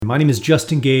My name is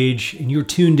Justin Gage, and you're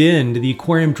tuned in to the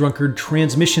Aquarium Drunkard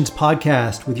Transmissions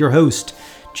podcast with your host,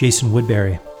 Jason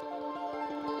Woodbury.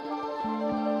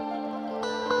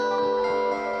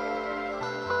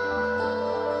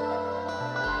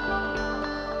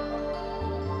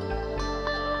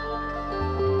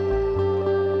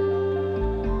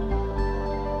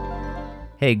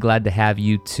 Hey, glad to have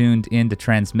you tuned into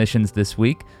Transmissions this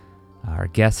week. Our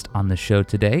guest on the show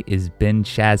today is Ben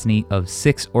Chasney of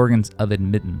Six Organs of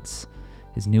Admittance.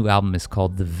 His new album is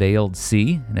called The Veiled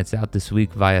Sea, and it's out this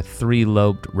week via Three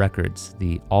Lobed Records,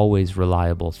 the always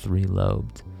reliable Three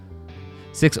Lobed.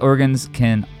 Six Organs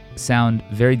can sound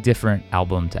very different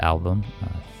album to album.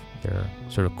 There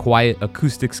are sort of quiet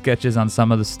acoustic sketches on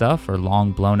some of the stuff, or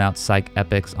long blown-out psych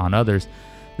epics on others.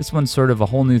 This one's sort of a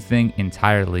whole new thing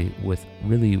entirely, with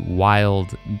really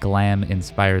wild,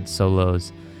 glam-inspired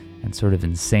solos and sort of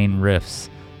insane riffs.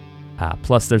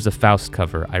 Plus, there's a Faust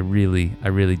cover. I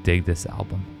really dig this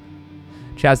album.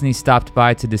 Chasney stopped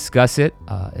by to discuss it,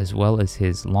 as well as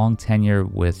his long tenure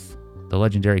with the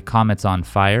legendary Comets on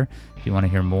Fire. If you want to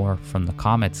hear more from the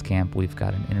Comets camp, we've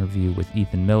got an interview with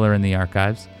Ethan Miller in the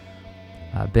archives.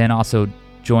 Ben also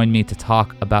joined me to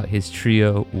talk about his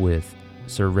trio with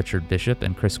Sir Richard Bishop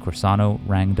and Chris Corsano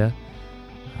Rangda,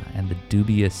 and the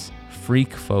dubious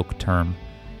freak folk term.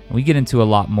 We get into a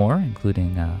lot more,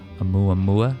 including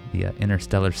Oumuamua, the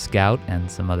Interstellar Scout, and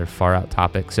some other far-out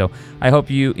topics. So I hope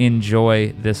you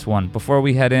enjoy this one. Before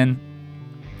we head in,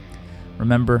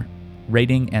 remember,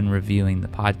 rating and reviewing the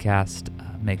podcast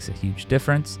makes a huge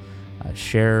difference.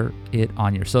 Share it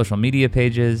on your social media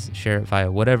pages. Share it via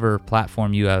whatever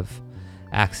platform you have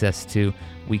access to.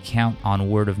 We count on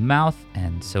word of mouth,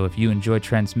 and so if you enjoy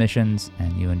Transmissions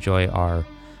and you enjoy our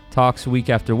talks week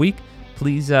after week,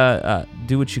 please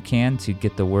do what you can to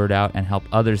get the word out and help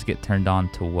others get turned on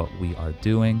to what we are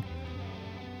doing.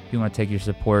 If you want to take your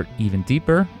support even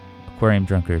deeper, Aquarium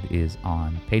Drunkard is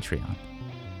on Patreon.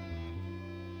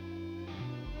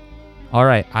 All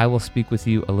right, I will speak with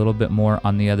you a little bit more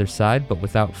on the other side, but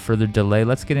without further delay,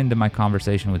 let's get into my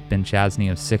conversation with Ben Chasney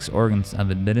of Six Organs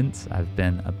of Admittance. I've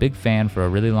been a big fan for a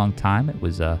really long time. It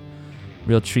was a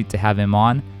real treat to have him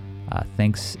on.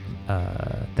 Thanks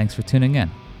for tuning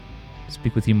in.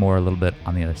 Speak with you more a little bit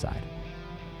on the other side.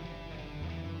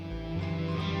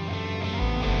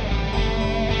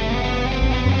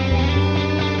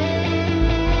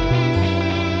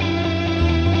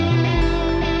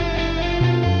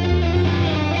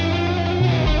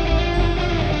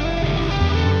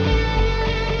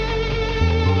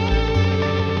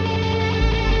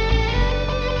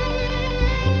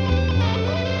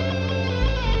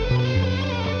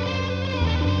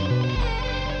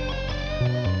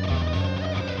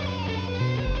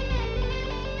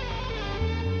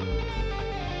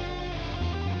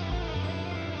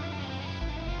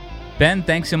 Ben,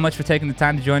 thanks so much for taking the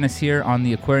time to join us here on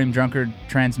the Aquarium Drunkard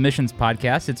Transmissions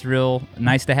podcast. It's real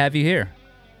nice to have you here.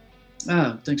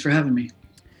 Thanks for having me.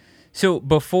 So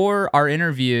before our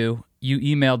interview, you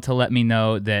emailed to let me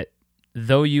know that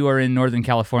though you are in Northern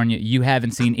California, you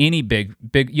haven't seen any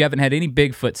you haven't had any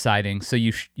Bigfoot sightings. So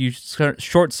you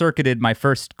short-circuited my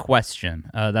first question.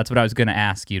 That's what I was going to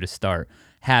ask you to start.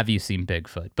 Have you seen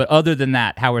Bigfoot? But other than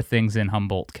that, how are things in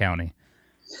Humboldt County?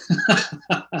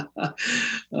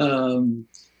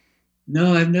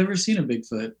 No, I've never seen a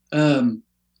Bigfoot. And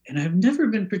I've never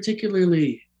been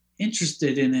particularly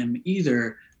interested in him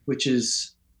either, which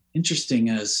is interesting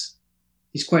as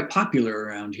he's quite popular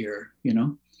around here, you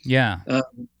know? Yeah.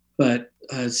 But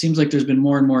it seems like there's been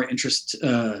more and more interest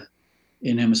in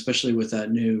him, especially with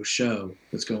that new show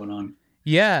that's going on.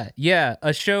 Yeah.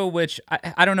 A show which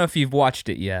I don't know if you've watched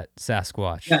it yet,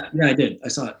 Sasquatch. Yeah, I did. I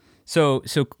saw it. So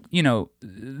you know,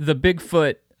 the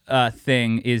Bigfoot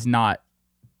thing is not.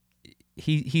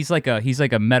 He's like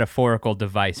a metaphorical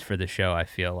device for the show. I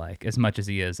feel like, as much as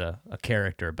he is a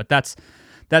character, but that's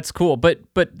cool. But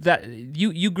that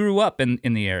you grew up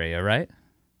in the area, right?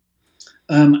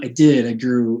 I did. I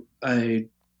grew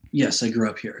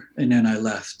up here, and then I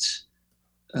left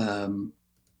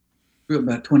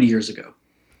about 20 years ago.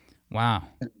 Wow.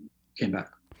 Came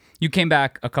back. You came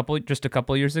back just a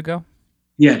couple years ago?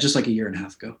 Yeah, just like a year and a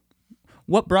half ago.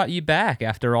 What brought you back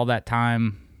after all that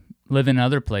time living in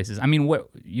other places? I mean,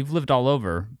 you've lived all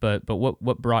over, but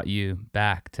what brought you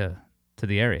back to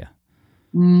the area?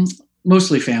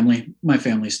 Mostly family. My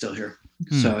family's still here.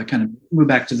 So I kind of moved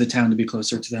back to the town to be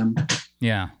closer to them.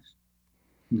 Yeah.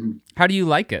 Mm-hmm. How do you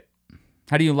like it?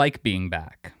 How do you like being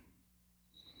back?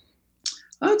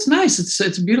 Oh, it's nice.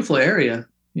 It's a beautiful area,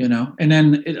 you know. And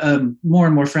then more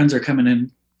and more friends are coming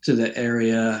in to the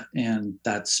area, and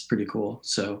that's pretty cool.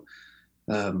 So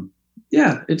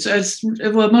Yeah,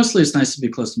 well, mostly it's nice to be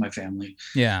close to my family.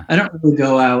 Yeah. I don't really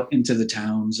go out into the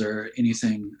towns or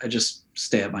anything. I just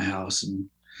stay at my house and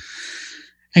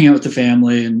hang out with the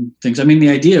family and things. I mean, the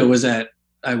idea was that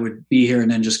I would be here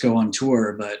and then just go on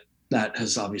tour, but that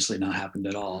has obviously not happened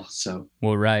at all. So,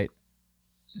 well, right.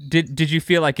 Did you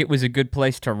feel like it was a good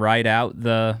place to ride out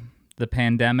the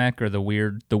pandemic or the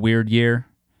weird year?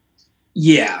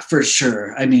 Yeah, for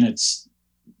sure. I mean,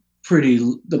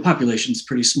 the population's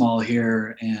pretty small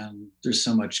here, and there's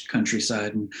so much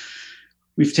countryside, and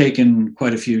we've taken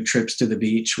quite a few trips to the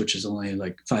beach, which is only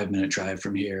like 5-minute drive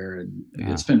from here, and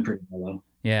it's been pretty mellow.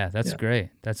 Yeah, that's great.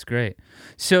 That's great.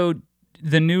 So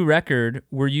the new record,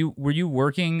 were you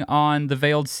working on The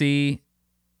Veiled Sea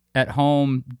at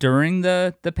home during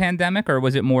the pandemic, or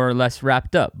was it more or less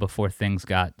wrapped up before things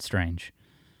got strange?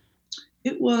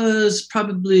 It was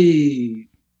probably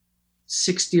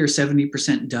 60 or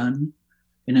 70% done,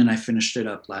 and then I finished it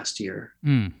up last year.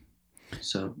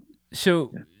 So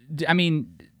yeah. I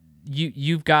mean,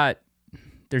 you've got,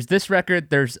 there's this record,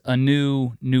 there's a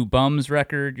new Bums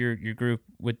record, your group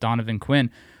with Donovan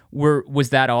Quinn. Was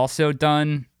that also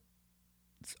done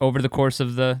over the course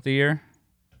of the year?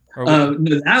 No,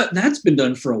 that's been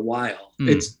done for a while.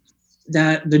 It's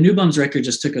that the New Bums record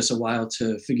just took us a while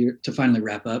to finally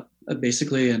wrap up,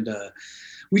 basically, and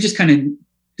we just kind of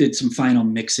did some final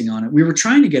mixing on it. We were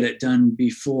trying to get it done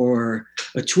before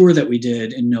a tour that we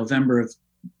did in November of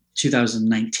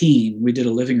 2019. We did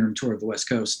a living room tour of the West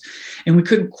Coast, and we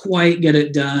couldn't quite get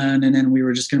it done. And then we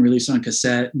were just going to release it on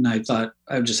cassette. And I thought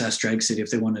I would just ask Drag City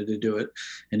if they wanted to do it.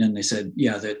 And then they said,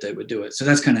 yeah, that they would do it. So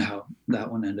that's kind of how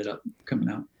that one ended up coming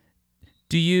out.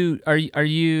 Are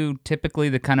you typically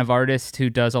the kind of artist who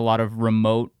does a lot of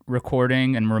remote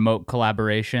recording and remote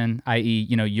collaboration, i.e.,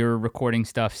 you're recording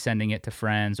stuff, sending it to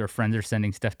friends, or friends are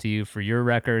sending stuff to you for your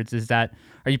records? Are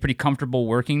you pretty comfortable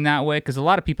working that way? Because a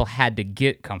lot of people had to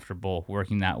get comfortable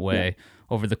working that way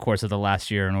over the course of the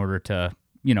last year in order to,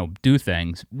 do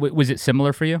things. Was it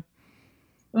similar for you?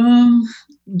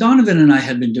 Donovan and I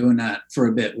had been doing that for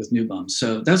a bit with New Bums,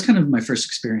 so that was kind of my first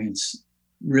experience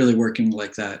really working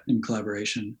like that in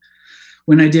collaboration.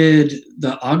 When I did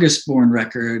the August Born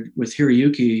record with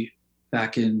Hiroyuki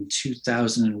back in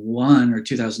 2001 or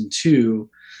 2002,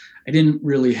 I didn't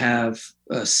really have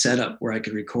a setup where I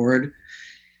could record.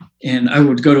 And I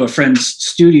would go to a friend's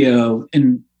studio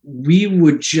and we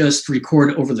would just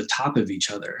record over the top of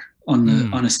each other on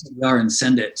a CDR and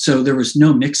send it. So there was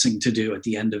no mixing to do at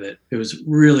the end of it. It was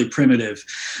really primitive.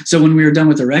 So when we were done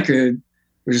with the record,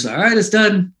 we're just like, all right, it's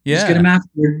done. Yeah. Just get them out.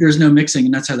 There's no mixing.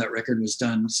 And that's how that record was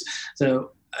done.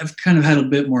 So I've kind of had a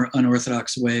bit more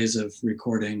unorthodox ways of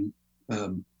recording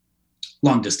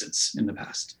long distance in the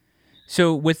past.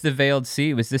 So with The Veiled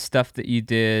Sea, was this stuff that you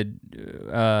did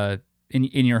in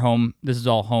your home? This is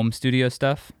all home studio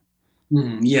stuff?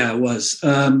 Yeah, it was.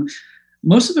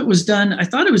 Most of it was done. I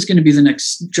thought it was going to be the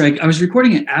next Drag. I was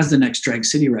recording it as the next Drag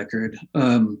City record.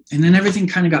 And then everything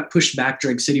kind of got pushed back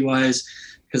Drag City wise,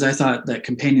 because I thought that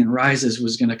Companion Rises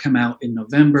was going to come out in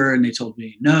November, and they told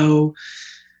me no,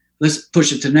 let's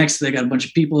push it to next. They got a bunch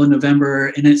of people in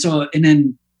November, so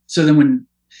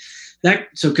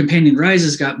Companion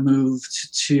Rises got moved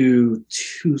to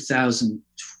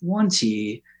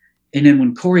 2020, and then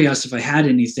when Corey asked if I had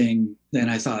anything, then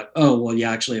I thought, oh well,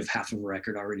 yeah, actually I have half of a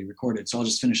record already recorded, so I'll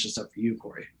just finish this up for you,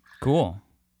 Corey. Cool.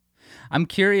 I'm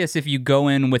curious if you go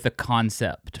in with a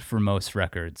concept for most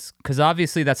records, because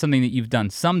obviously that's something that you've done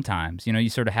sometimes. You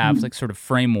sort of have like sort of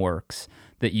frameworks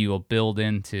that you will build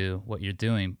into what you're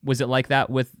doing. Was it like that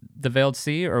with The Veiled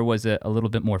Sea, or was it a little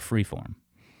bit more freeform?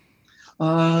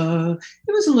 It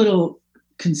was a little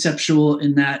conceptual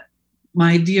in that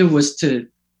my idea was to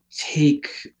take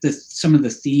some of the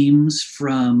themes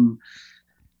from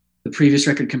the previous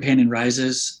record, Companion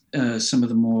Rises, some of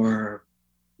the more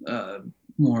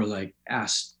like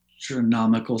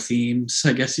astronomical themes,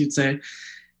 I guess you'd say,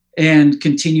 and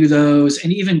continue those,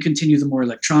 and even continue the more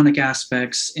electronic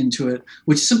aspects into it,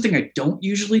 which is something I don't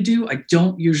usually do. I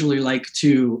don't usually like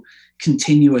to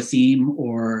continue a theme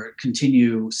or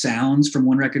continue sounds from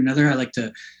one record to another. I like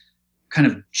to kind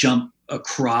of jump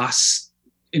across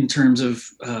in terms of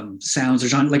sounds or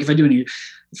genre. Like if I do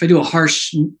a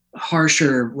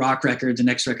harsher rock record, the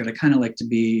next record, I kind of like to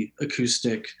be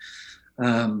acoustic.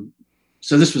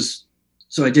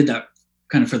 So I did that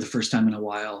kind of for the first time in a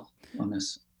while on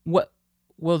this. Well,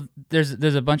 there's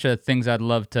a bunch of things I'd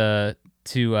love to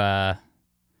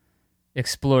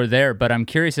explore there, but I'm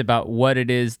curious about what it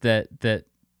is that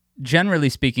generally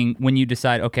speaking, when you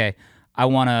decide, okay, I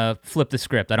want to flip the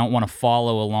script, I don't want to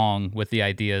follow along with the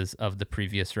ideas of the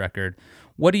previous record,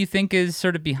 What do you think is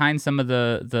sort of behind some of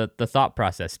the thought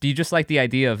process? Do you just like the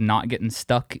idea of not getting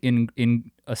stuck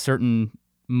in a certain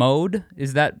mode?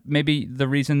 Is that maybe the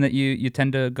reason that you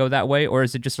tend to go that way? Or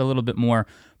is it just a little bit more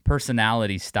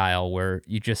personality style where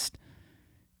you just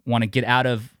want to get out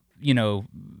of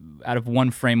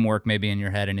one framework maybe in your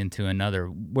head and into another?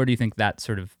 Where do you think that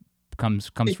sort of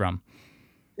comes from?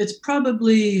 It's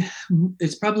probably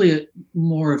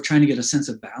more of trying to get a sense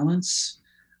of balance,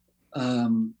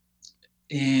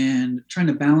 and trying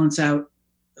to balance out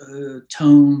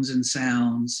tones and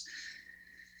sounds.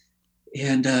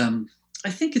 And I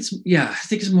think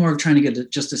it's more of trying to get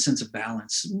just a sense of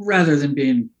balance rather than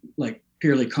being like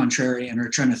purely contrarian or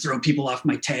trying to throw people off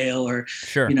my tail or,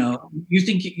 Sure. You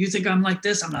think I'm like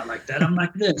this, I'm not like that, I'm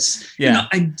like this. Yeah.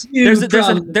 I do.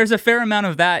 There's a fair amount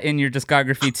of that in your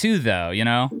discography too, though,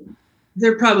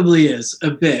 There probably is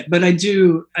a bit, but I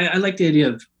like the idea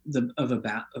of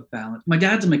balance. My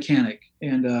dad's a mechanic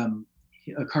and a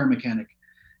car mechanic,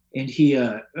 and he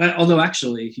although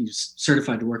actually he's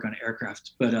certified to work on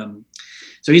aircraft, but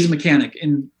so he's a mechanic,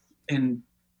 and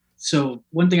so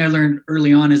one thing I learned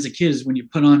early on as a kid is when you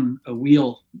put on a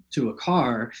wheel to a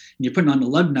car and you're putting on the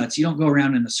lug nuts, you don't go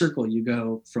around in a circle. You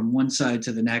go from one side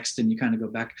to the next and you kind of go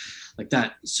back like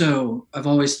that. So I've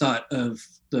always thought of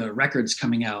the records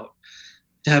coming out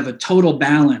to have a total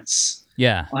balance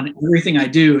on everything I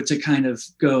do, to kind of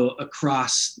go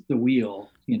across the wheel,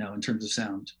 in terms of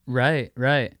sound. Right.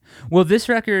 Well, this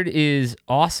record is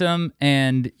awesome,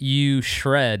 and you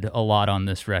shred a lot on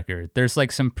this record. There's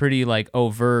like some pretty like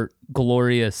overt,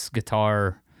 glorious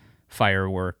guitar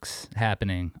fireworks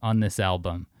happening on this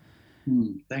album.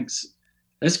 Thanks.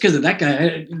 That's because of that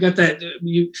guy. I got that.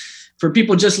 For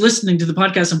people just listening to the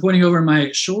podcast, I'm pointing over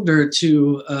my shoulder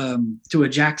to a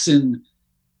Jackson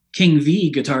King V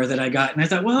guitar that I got, and I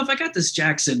thought, well, if I got this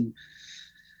Jackson,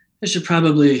 I should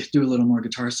probably do a little more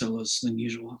guitar solos than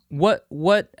usual.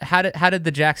 How did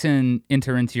the Jackson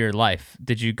enter into your life?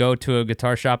 Did you go to a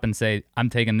guitar shop and say, I'm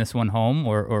taking this one home,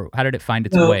 or how did it find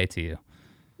its way to you?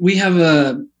 We have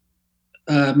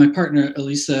my partner,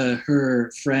 Elisa,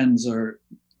 her friends are,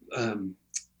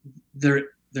 they're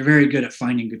very good at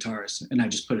finding guitars. And I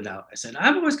just put it out. I said,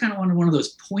 I've always kind of wanted one of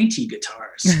those pointy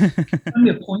guitars. Find me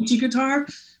a pointy guitar?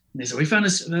 And they said, we found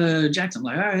this Jackson. I'm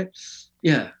like, all right,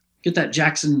 yeah. Get that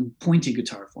Jackson pointy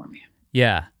guitar for me.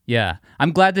 Yeah.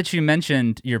 I'm glad that you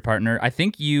mentioned your partner. I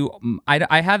think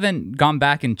I haven't gone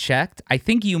back and checked. I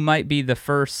think you might be the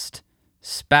first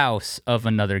spouse of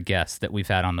another guest that we've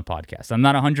had on the podcast. I'm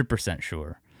not 100%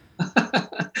 sure.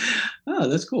 Oh,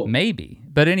 that's cool. Maybe.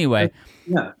 But anyway,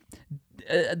 yeah.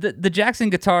 The Jackson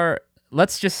guitar,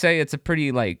 let's just say it's a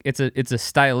pretty it's a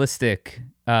stylistic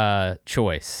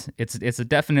choice. It's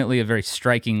definitely a very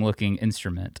striking looking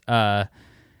instrument.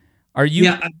 Are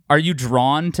you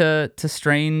drawn to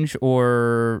Strange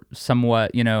or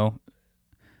somewhat, I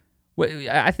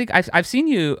think I've seen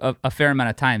you a fair amount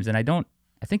of times, and I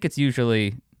think it's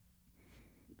usually,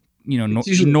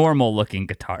 normal looking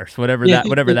guitars, whatever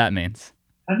that means.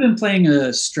 I've been playing a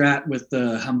Strat with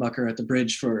the humbucker at the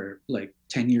bridge for like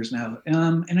 10 years now.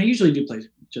 And I usually do play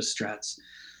just Strats.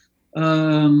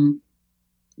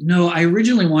 No, I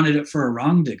originally wanted it for a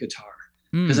Rongda guitar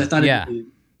because I thought it'd be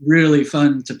really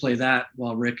fun to play that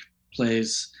while Rick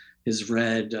plays his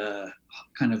red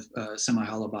kind of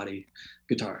semi-hollow body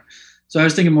guitar. So I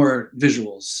was thinking more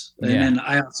visuals. And then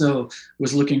I also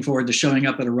was looking forward to showing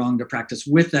up at a Rongda practice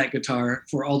with that guitar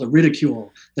for all the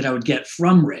ridicule that I would get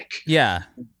from Rick. Yeah.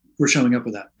 For showing up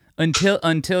with that.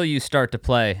 Until you start to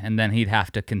play, and then he'd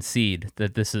have to concede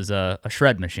that this is a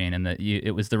shred machine and that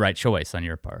it was the right choice on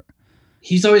your part.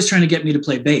 He's always trying to get me to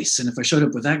play bass. And if I showed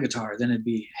up with that guitar, then it'd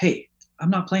be, hey, I'm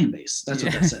not playing bass. That's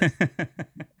what that said.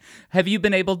 Have you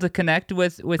been able to connect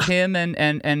with him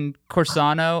and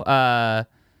Corsano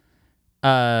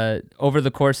over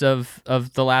the course of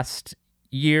the last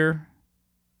year?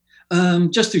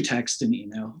 Just through text and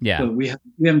email. Yeah. But we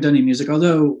haven't done any music,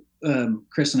 although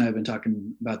Chris and I have been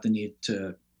talking about the need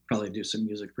to probably do some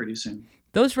music pretty soon.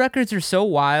 Those records are so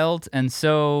wild and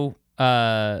so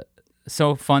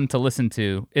fun to listen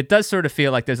to. It does sort of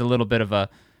feel like there's a little bit of a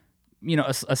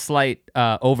slight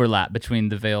overlap between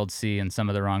the Veiled Sea and some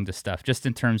of the Rongda stuff, just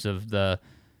in terms of the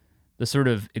sort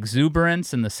of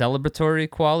exuberance and the celebratory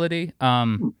quality.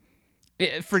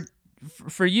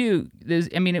 For you,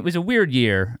 it was a weird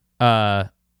year. I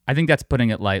think that's putting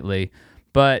it lightly,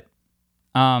 but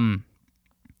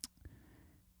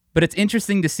it's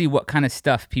interesting to see what kind of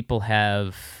stuff people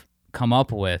have come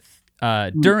up with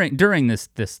during this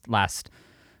last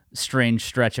strange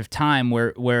stretch of time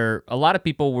where a lot of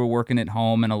people were working at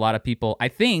home and a lot of people, I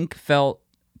think, felt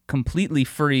completely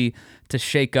free to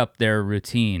shake up their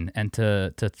routine and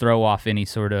to throw off any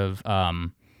sort of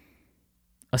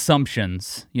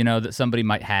assumptions, that somebody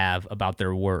might have about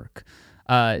their work.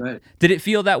 Right. Did it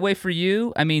feel that way for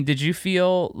you? I mean, did you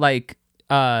feel like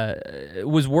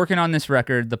was working on this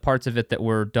record, the parts of it that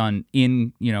were done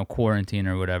in, quarantine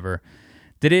or whatever,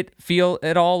 did it feel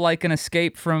at all like an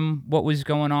escape from what was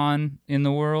going on in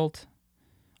the world,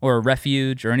 or a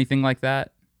refuge or anything like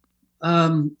that?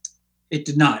 It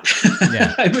did not.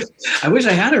 Yeah. I wish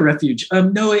I had a refuge.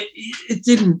 No, it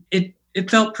didn't. It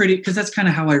felt pretty, because that's kind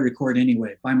of how I record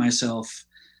anyway, by myself,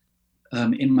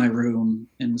 in my room,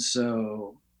 and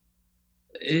so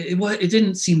it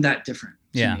didn't seem that different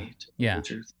to me. Yeah.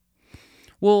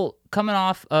 Well, coming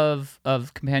off of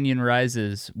Companion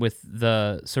Rises with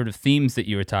the sort of themes that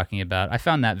you were talking about, I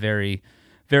found that very,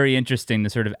 very interesting, the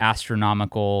sort of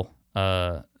astronomical,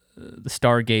 the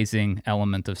stargazing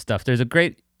element of stuff. There's a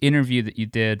great interview that you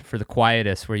did for The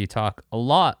Quietus where you talk a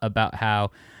lot about how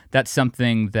that's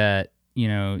something that,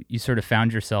 you sort of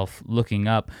found yourself looking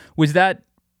up. Was that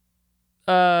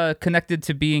connected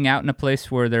to being out in a place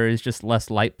where there is just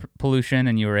less light pollution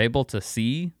and you were able to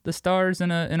see the stars in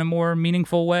a more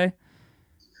meaningful way?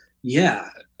 Yeah.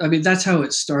 I mean, that's how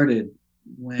it started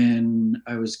when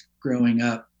I was growing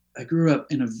up. I grew up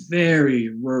in a very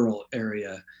rural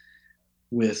area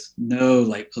with no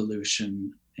light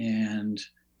pollution and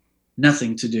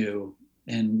nothing to do,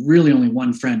 and really only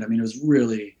one friend. I mean, it was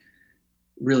really,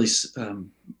 really,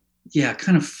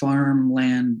 kind of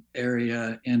farmland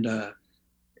area. And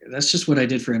that's just what I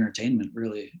did for entertainment,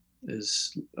 really,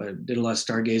 is I did a lot of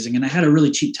stargazing. And I had a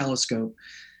really cheap telescope,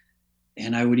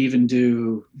 and I would even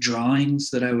do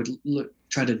drawings that I would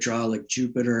try to draw like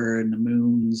Jupiter and the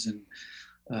moons, and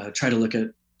try to look at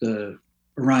the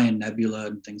Orion Nebula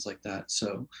and things like that.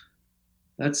 So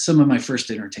that's some of my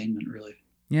first entertainment, really.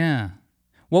 Yeah.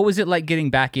 What was it like getting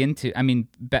back into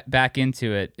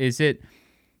it? Is it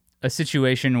a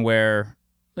situation where,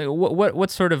 like,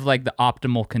 what's sort of like the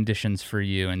optimal conditions for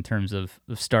you in terms of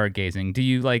stargazing? Do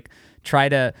you like try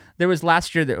to, there was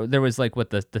last year, there was like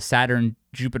the Saturn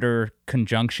Jupiter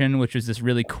conjunction, which was this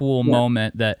really cool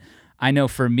moment that I know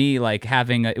for me, like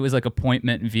it was like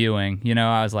appointment viewing,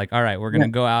 I was like, all right, we're going to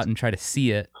go out and try to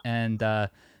see it. And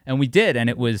we did. And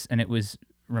it was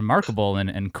remarkable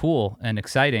and cool and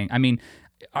exciting. I mean,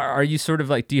 are you sort of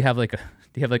like, do you have like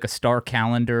a star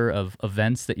calendar of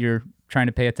events that you're trying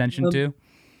to pay attention to?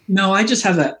 No, I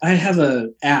have a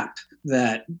app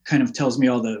that kind of tells me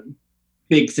all the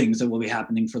big things that will be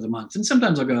happening for the month. And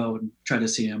sometimes I'll go and try to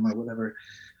see them or whatever.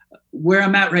 Where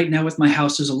I'm at right now with my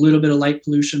house, there's a little bit of light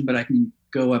pollution, but I can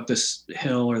go up this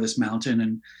hill or this mountain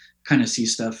and kind of see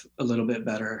stuff a little bit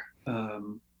better.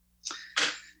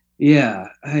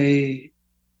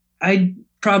 I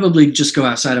probably just go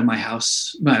outside of my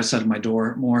house, outside of my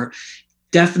door more.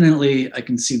 Definitely, I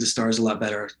can see the stars a lot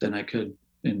better than I could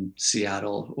in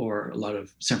Seattle or a lot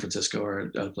of San Francisco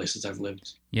or other places I've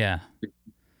lived. Yeah.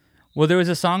 Well, there was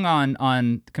a song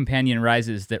on Companion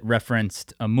Rises that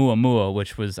referenced Oumuamua,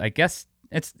 which was, I guess,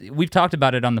 we've talked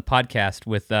about it on the podcast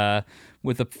with a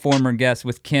former guest,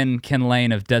 with Ken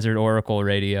Lane of Desert Oracle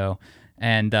Radio,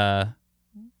 and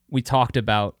we talked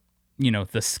about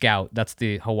the scout. That's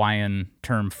the Hawaiian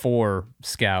term for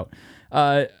scout.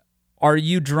 Are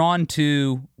you drawn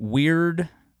to weird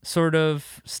sort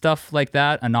of stuff like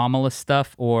that, anomalous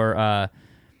stuff, or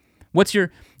what's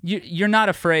you're not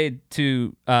afraid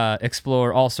to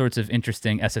explore all sorts of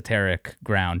interesting esoteric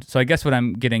ground. So I guess what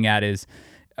I'm getting at is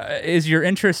your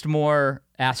interest more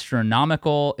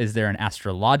astronomical? Is there an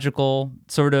astrological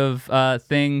sort of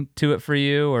thing to it for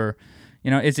you, or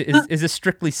is it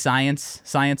strictly science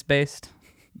based?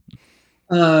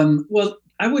 Well,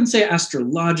 I wouldn't say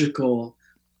astrological,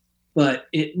 but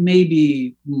it may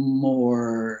be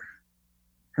more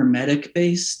hermetic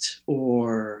based,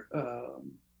 or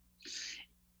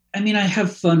I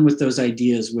have fun with those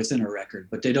ideas within a record,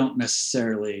 but they don't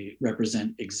necessarily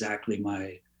represent exactly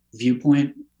my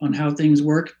viewpoint on how things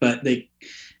work, but they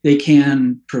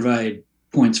can provide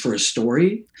points for a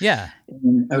story. Yeah.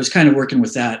 And I was kind of working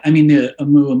with that. The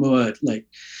Oumuamua, like,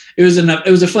 it was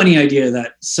a funny idea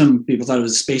that some people thought it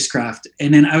was a spacecraft.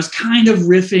 And then I was kind of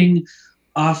riffing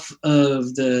off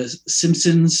of the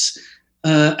Simpsons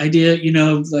idea,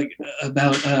 like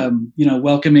about,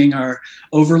 welcoming our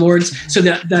overlords. So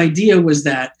the idea was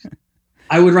that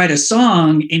I would write a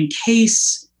song in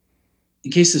case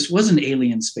this was an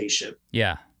alien spaceship.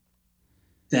 Yeah.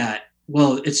 That,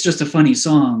 well, it's just a funny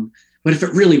song. But if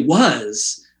it really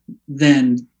was,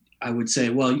 then I would say,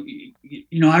 well,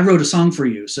 I wrote a song for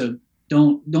you, so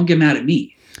don't get mad at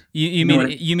me. You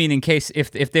mean in case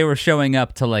if they were showing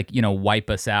up to like, wipe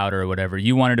us out or whatever,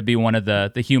 you wanted to be one of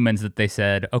the humans that they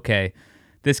said, okay,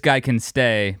 this guy can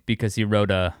stay because he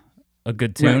wrote a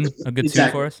good tune, right. A good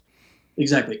tune for us.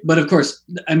 Exactly. But of course,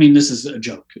 I mean, this is a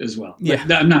joke as well. Yeah.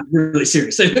 I'm not really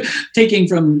serious. Taking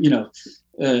from,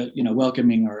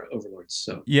 welcoming our overlords.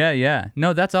 So yeah.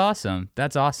 No, that's awesome.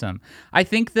 That's awesome. I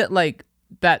think that like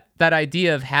that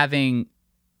idea of having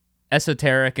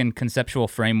esoteric and conceptual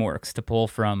frameworks to pull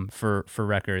from for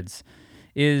records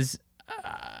is,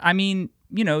 it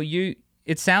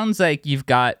sounds like you've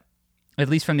got, at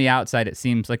least from the outside, it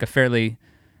seems like a fairly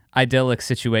idyllic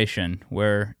situation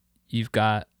where you've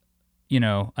got,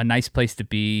 a nice place to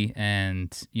be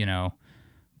and,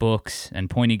 books and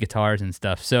pointy guitars and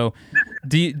stuff. So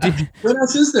what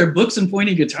else is there? Books and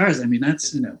pointy guitars. I mean,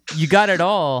 that's, you got it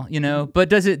all, but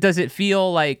does it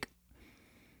feel like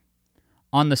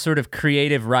on the sort of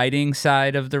creative writing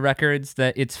side of the records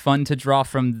that it's fun to draw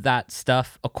from that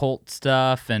stuff, occult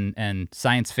stuff and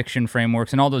science fiction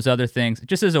frameworks and all those other things,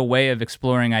 just as a way of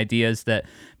exploring ideas that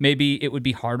maybe it would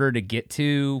be harder to get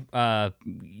to,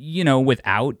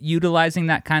 without utilizing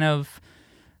that kind of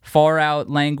far out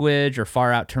language or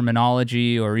far out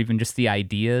terminology or even just the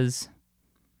ideas?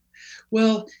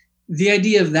 Well, the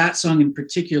idea of that song in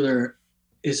particular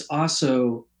is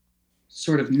also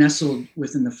sort of nestled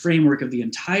within the framework of the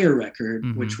entire record,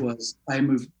 mm-hmm. which was I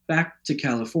moved back to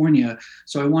California.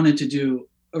 So I wanted to do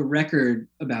a record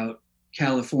about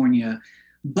California,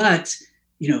 but,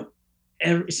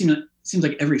 it seems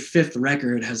like every fifth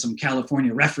record has some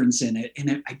California reference in it.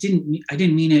 And I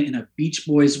didn't mean it in a Beach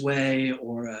Boys way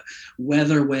or a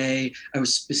Weather way. I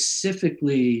was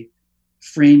specifically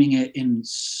framing it in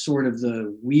sort of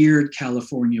the weird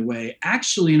California way,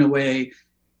 actually in a way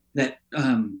that,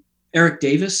 Eric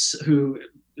Davis, the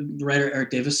writer Eric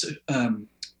Davis,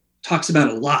 talks about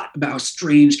a lot, about how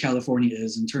strange California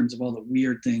is in terms of all the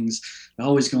weird things that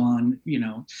always go on,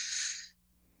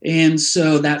 And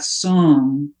so that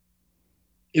song,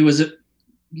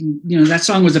 that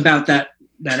song was about that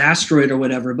asteroid or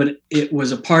whatever, but it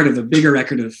was a part of a bigger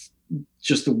record of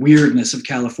just the weirdness of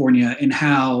California and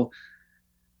how,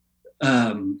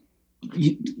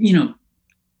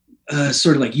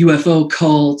 sort of like UFO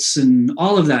cults and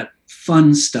all of that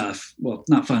fun stuff. Well,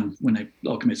 not fun when they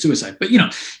all commit suicide, but you know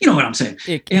what I'm saying.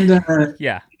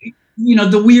 Yeah.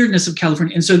 The weirdness of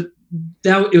California. And so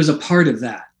it was a part of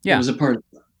that. Yeah. It was a part of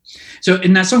that. So,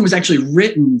 and that song was actually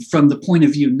written from the point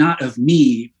of view, not of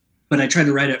me, but I tried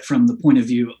to write it from the point of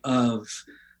view of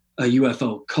a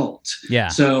UFO cult. Yeah.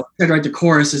 So I tried to write the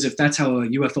chorus as if that's how a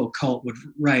UFO cult would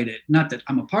write it. Not that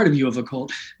I'm a part of UFO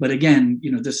cult, but again,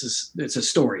 it's a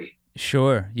story.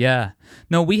 Sure. Yeah.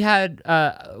 No, we had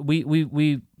I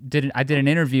did an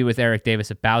interview with Eric Davis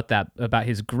about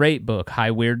his great book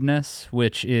High Weirdness,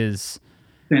 which is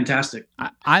fantastic.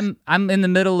 I'm in the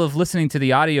middle of listening to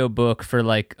the audiobook for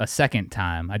like a second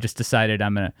time. I just decided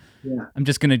I'm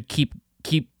just gonna keep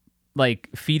like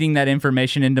feeding that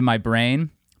information into my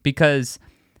brain, because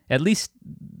at least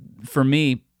for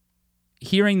me,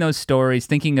 hearing those stories,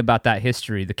 thinking about that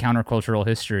history, the countercultural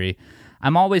history,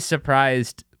 I'm always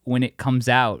surprised when it comes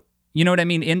out. You know what I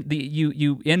mean?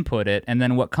 You input it, and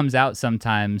then what comes out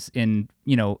sometimes in,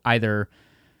 either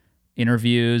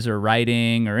interviews or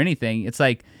writing or anything, it's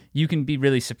like you can be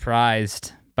really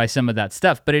surprised by some of that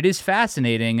stuff. But it is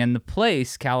fascinating, and the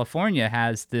place, California,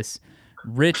 has this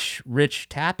rich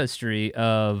tapestry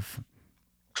of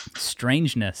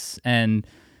strangeness and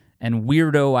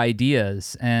weirdo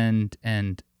ideas and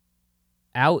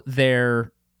out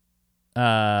there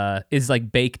is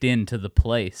like baked into the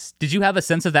place. Did you have a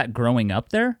sense of that growing up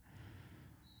there?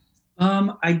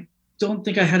 I don't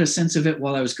think I had a sense of it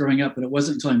while I was growing up, but it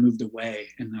wasn't until I moved away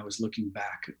and I was looking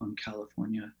back on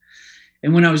California.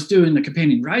 And when I was doing the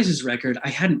Companion Rises record, I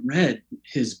hadn't read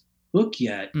his book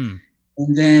yet. And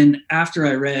then after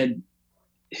I read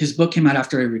his book came out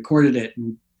after I recorded it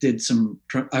and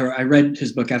I read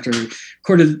his book after I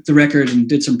recorded the record and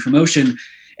did some promotion.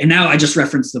 And now I just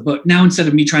reference the book. Now, instead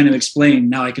of me trying to explain,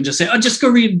 now I can just say, "Oh, just go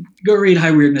read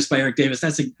High Weirdness by Eric Davis."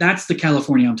 That's the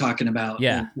California I'm talking about.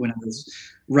 Yeah. When I was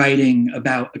writing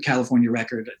about a California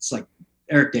record, it's like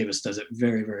Eric Davis does it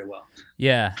very, very well.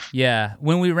 Yeah, yeah.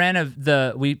 When we ran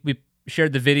we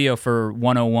shared the video for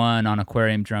 101 on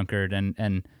Aquarium Drunkard,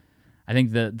 and I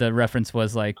think the reference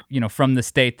was like, from the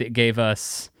state that gave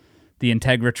us the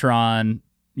Integratron,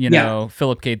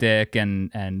 Philip K. Dick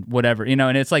and whatever,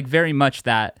 and it's like very much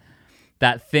that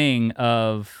thing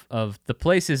of the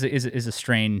place is a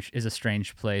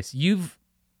strange place. You've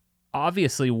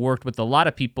obviously worked with a lot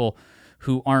of people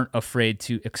who aren't afraid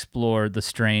to explore the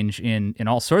strange in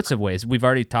all sorts of ways. We've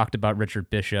already talked about Richard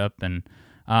Bishop, and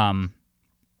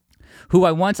who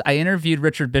I interviewed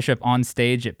Richard Bishop on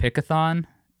stage at Pickathon,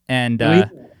 and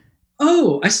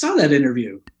I saw that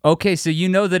interview. Okay, so you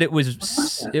know that it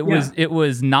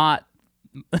was not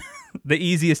the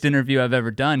easiest interview I've ever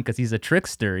done, because he's a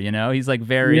trickster, he's like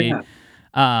very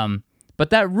but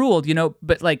that ruled,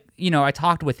 but like, I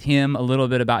talked with him a little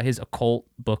bit about his occult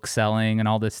book selling and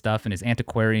all this stuff and his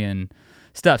antiquarian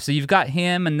stuff. So you've got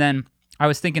him, and then I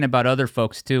was thinking about other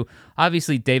folks too.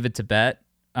 Obviously David Tibet,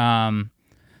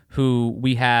 who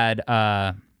we had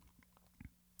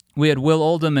Will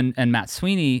Oldham and Matt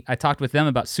Sweeney. I talked with them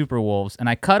about Superwolves, and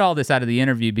I cut all this out of the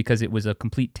interview because it was a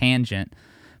complete tangent,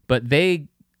 but they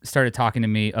started talking to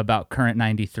me about Current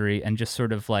 93 and just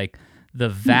sort of like the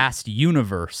vast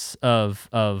universe of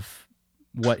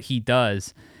what he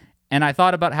does. And I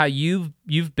thought about how you've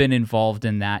been involved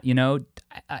in that,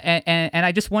 and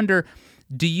I just wonder,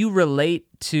 do you relate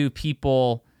to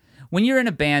people when you're in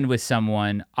a band with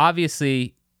someone?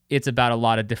 Obviously it's about a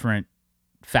lot of different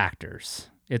factors.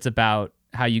 It's about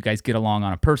how you guys get along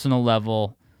on a personal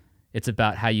level. It's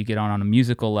about how you get on a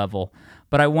musical level.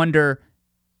 But I wonder,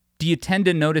 do you tend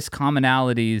to notice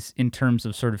commonalities in terms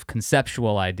of sort of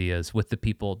conceptual ideas with the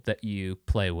people that you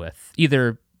play with?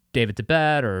 Either David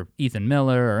Tibet or Ethan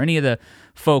Miller or any of the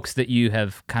folks that you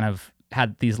have kind of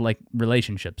had these like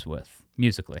relationships with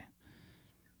musically?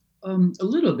 A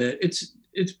little bit.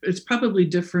 It's probably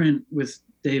different with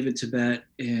David Tibet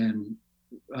and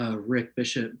Rick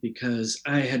Bishop, because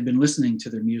I had been listening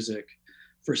to their music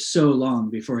for so long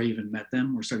before I even met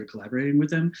them or started collaborating with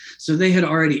them. So they had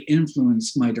already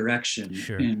influenced my direction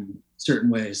in certain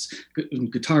ways,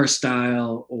 guitar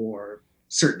style or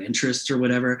certain interests or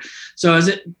whatever. So is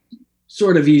it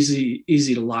sort of easy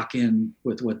to lock in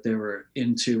with what they were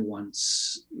into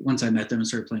once I met them and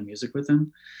started playing music with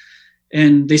them.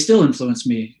 And they still influence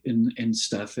me in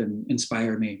stuff and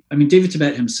inspire me. I mean, David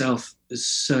Tibet himself is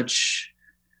such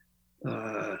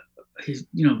he's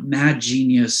mad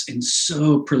genius and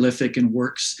so prolific and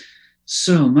works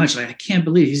so much. I can't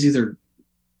believe he's either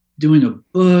doing a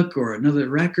book or another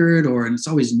record, and it's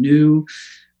always new.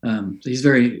 He's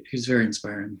very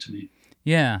inspiring to me.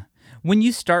 Yeah. When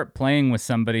you start playing with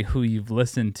somebody who you've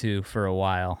listened to for a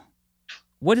while,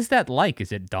 what is that like?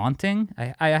 Is it daunting?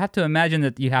 I have to imagine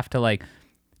that you have to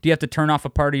do you have to turn off a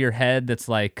part of your head that's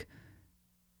like,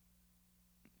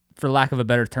 for lack of a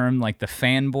better term, like the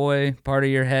fanboy part of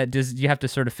your head? Do you have to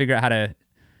sort of figure out how to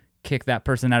kick that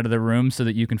person out of the room so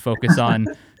that you can focus on,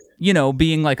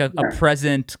 being like a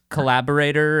present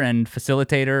collaborator and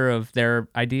facilitator of their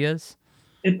ideas?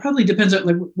 It probably depends.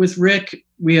 Like with Rick,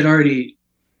 we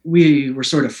were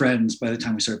sort of friends by the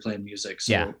time we started playing music.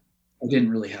 So yeah. I didn't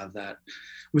really have that.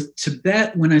 With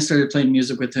Tibet, when I started playing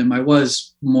music with him, I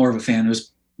was more of a fan. I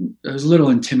was a little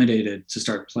intimidated to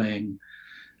start playing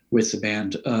with the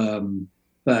band,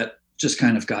 but just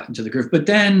kind of got into the groove. But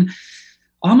then,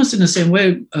 almost in the same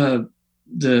way,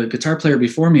 the guitar player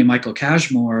before me, Michael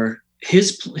Cashmore,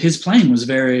 his playing was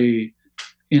very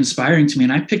inspiring to me,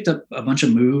 and I picked up a bunch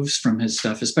of moves from his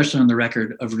stuff, especially on the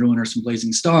record of Ruiners and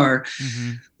Blazing Star.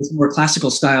 Mm-hmm. With more classical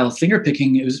style finger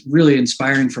picking, it was really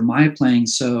inspiring for my playing.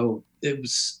 So it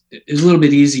was a little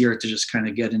bit easier to just kind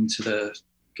of get into the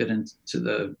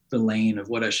lane of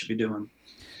what I should be doing.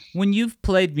 When you've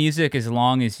played music as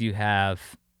long as you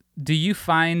have, do you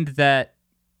find that,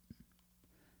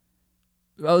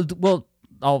 well,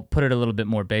 I'll put it a little bit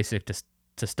more basic to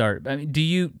start. I mean, do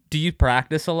you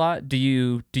practice a lot? Do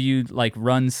you like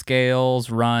run scales,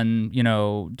 do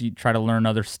you try to learn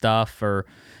other stuff? Or,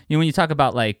 when you talk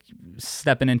about like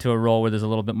stepping into a role where there's a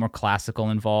little bit more classical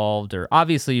involved, or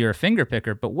obviously you're a finger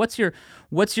picker, but what's your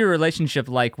relationship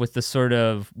like with the sort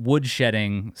of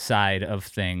woodshedding side of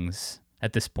things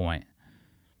at this point?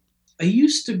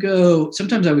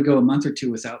 Sometimes I would go a month or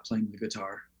two without playing the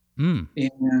guitar.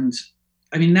 And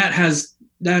I mean, that has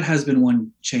been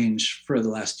one change for the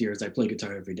last years. I play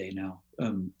guitar every day now,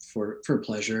 for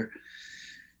pleasure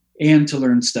and to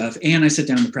learn stuff. And I sit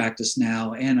down to practice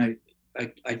now, and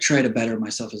I try to better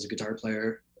myself as a guitar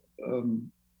player a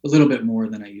little bit more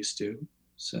than I used to.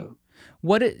 So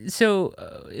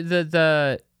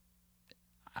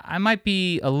I might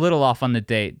be a little off on the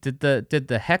date. Did the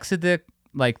hexadic,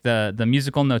 like the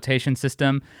musical notation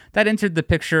system, that entered the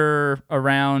picture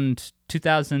around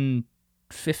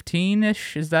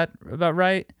 2015-ish? Is that about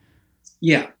right?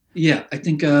 Yeah. I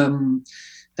think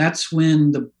that's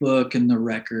when the book and the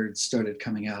record started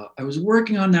coming out. I was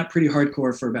working on that pretty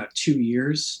hardcore for about 2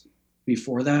 years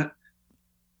before that.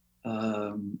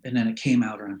 And then it came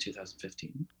out around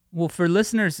 2015. Well, for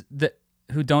listeners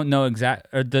who don't know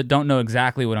don't know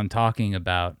exactly what I'm talking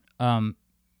about,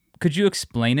 could you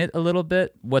explain it a little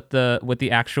bit? What the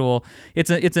actual it's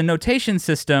a notation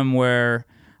system where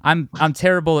I'm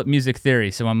terrible at music theory,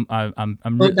 so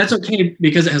Well, that's okay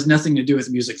because it has nothing to do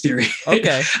with music theory.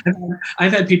 Okay.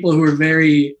 I've had people who are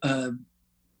very,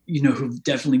 who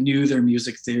definitely knew their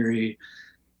music theory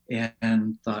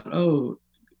and thought, oh,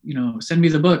 send me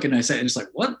the book. And I said, and it's like,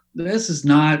 what? This is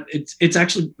not. It's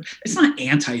actually it's not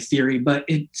anti-theory, but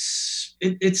it's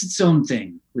its own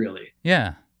thing, really.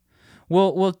 Yeah.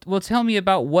 Well, tell me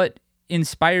about what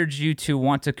inspired you to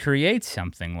want to create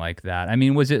something like that. I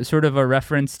mean, was it sort of a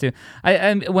reference to?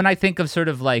 When I think of sort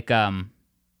of like, I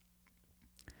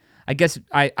guess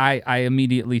I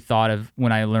immediately thought of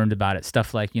when I learned about it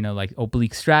stuff like like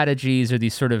oblique strategies or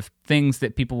these sort of things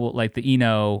that people will like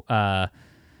the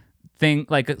thing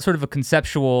like sort of a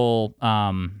conceptual.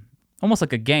 Almost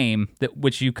like a game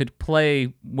which you could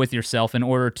play with yourself in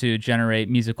order to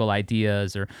generate musical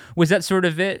ideas, or was that sort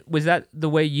of it? Was that the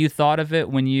way you thought of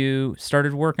it when you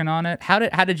started working on it? How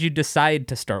did you decide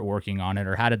to start working on it,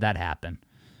 or how did that happen?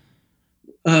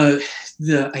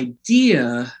 The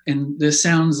idea, and this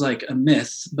sounds like a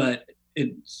myth, but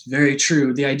it's very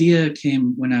true. The idea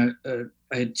came when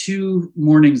I had 2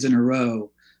 mornings in a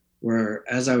row where,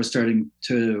 as I was starting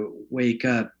to wake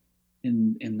up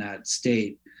in that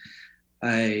state,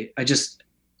 I just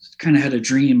kind of had a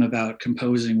dream about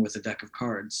composing with a deck of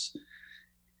cards,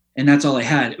 and that's all I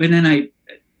had. And then I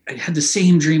had the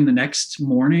same dream the next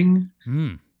morning,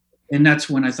 and that's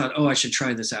when I thought, oh, I should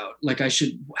try this out. Like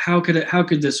how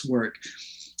could this work?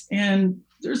 And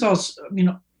there's also,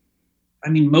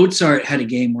 Mozart had a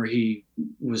game where he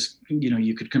was,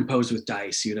 you could compose with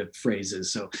dice. You'd have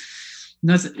phrases. So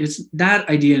nothing. It's that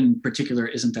idea in particular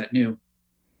isn't that new.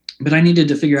 But I needed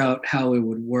to figure out how it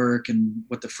would work and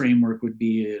what the framework would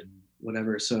be and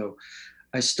whatever. So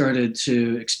I started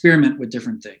to experiment with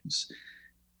different things.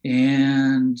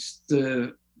 And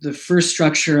the first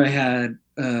structure I had,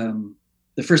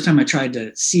 the first time I tried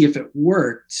to see if it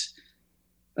worked,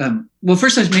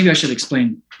 first maybe I should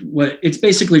explain what it's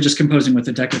basically just composing with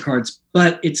a deck of cards,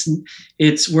 but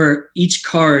it's where each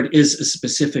card is a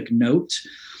specific note.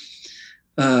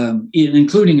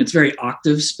 Including it's very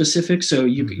octave specific. So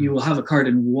you will have a card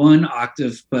in one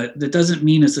octave, but that doesn't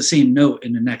mean it's the same note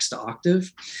in the next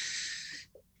octave.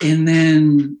 And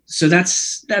then, so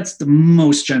that's the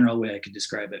most general way I could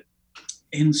describe it.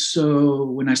 And so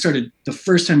when the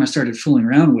first time I started fooling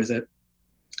around with it,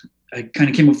 I kind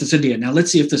of came up with this idea. Now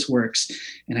let's see if this works.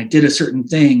 And I did a certain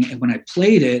thing. And when I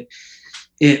played it,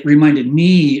 it reminded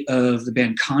me of the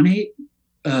band Connate.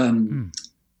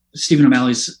 Stephen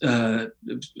O'Malley's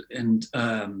and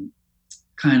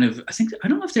kind of, I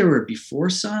don't know if they were before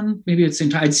Sun, maybe at the same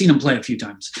time. I'd seen them play a few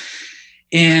times.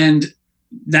 And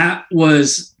that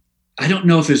was, I don't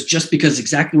know if it was just because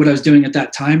exactly what I was doing at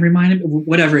that time reminded me,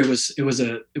 whatever it was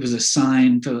a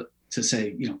sign to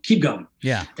say, keep going.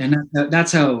 Yeah. And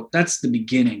that's the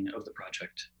beginning of the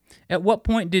project. At what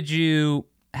point did you,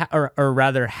 or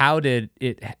rather, how did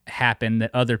it happen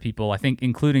that other people, I think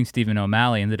including Stephen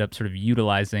O'Malley, ended up sort of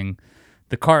utilizing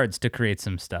the cards to create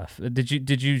some stuff? Did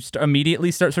you immediately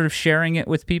start sort of sharing it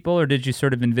with people, or did you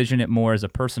sort of envision it more as a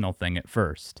personal thing at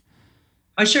first?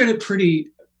 I shared it pretty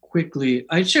quickly.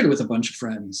 I shared it with a bunch of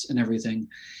friends and everything.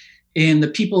 And the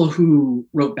people who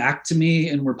wrote back to me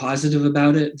and were positive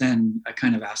about it, then I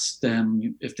kind of asked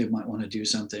them if they might want to do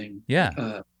something.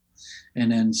 Yeah.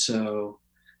 And then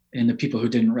and the people who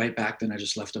didn't write back, then I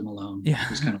just left them alone. Yeah. It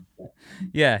was kind of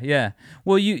Yeah.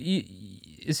 Well,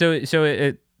 so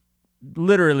it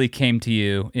literally came to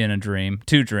you in a dream,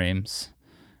 2 dreams.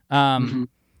 What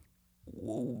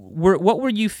were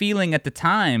you feeling at the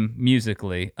time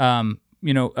musically? Around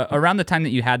the time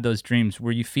that you had those dreams,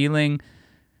 were you feeling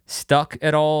stuck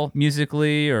at all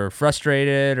musically, or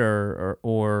frustrated, or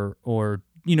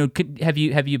have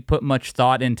you put much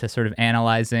thought into sort of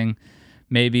analyzing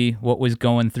maybe what was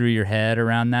going through your head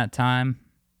around that time?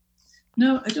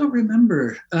 No, I don't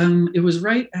remember. It was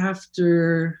right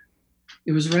after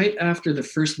the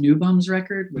first New Bums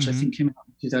record, which I think came out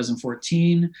in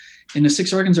 2014. And the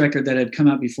Six Organs record that had come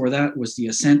out before that was the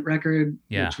Ascent record,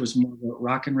 which was more of a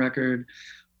rockin' record.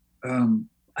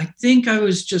 I think I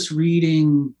was just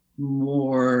reading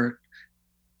more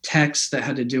texts that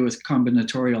had to do with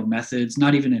combinatorial methods,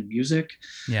 not even in music.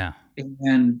 Yeah.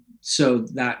 And so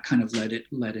that kind of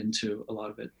led into a lot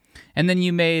of it. And then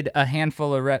you made a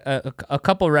handful of a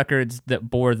couple records that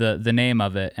bore the name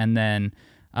of it, and then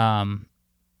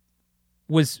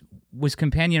was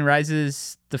Companion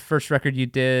Rises the first record you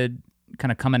did,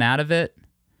 kind of coming out of it?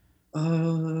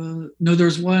 No, there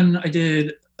was one I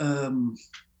did.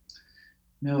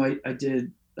 No, I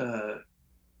did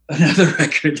another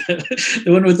record, the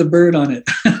one with the bird on it.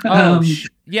 Oh,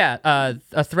 yeah,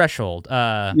 a Threshold.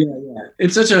 Yeah.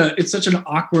 It's such an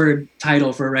awkward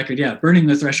title for a record. Yeah, Burning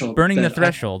the Threshold. Burning the That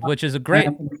Threshold, which is a I great.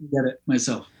 have to get it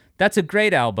myself. That's a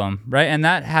great album, right? And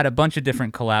that had a bunch of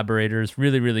different collaborators,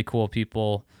 really, really cool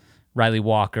people. Riley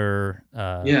Walker,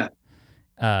 Yeah.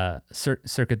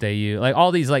 Circa Dayu, like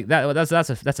all these, like that. That's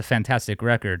a fantastic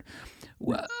record.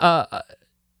 What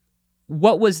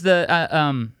was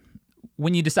the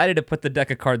when you decided to put the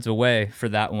deck of cards away for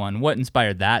that one? What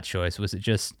inspired that choice? Was it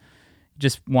just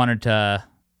wanted to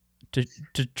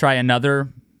try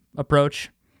another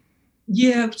approach?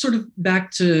 Yeah, sort of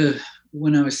back to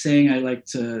when I was saying I like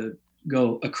to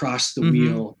go across the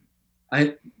wheel.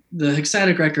 The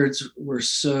Hexatic records were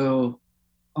so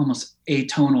almost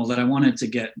atonal that I wanted to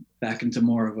get back into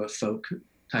more of a folk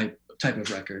type of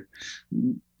record,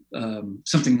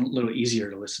 something a little easier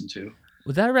to listen to.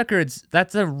 Well,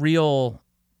 that's a real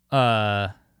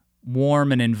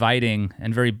warm and inviting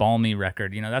and very balmy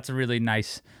record. You know, that's a really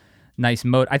nice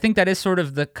mode. I think that is sort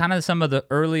of the kind of some of the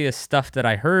earliest stuff that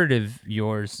I heard of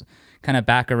yours, kind of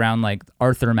back around like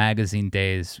Arthur magazine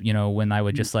days, you know, when I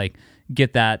would just like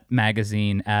get that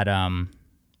magazine at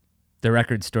the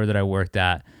record store that I worked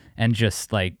at and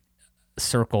just like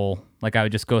circle, like I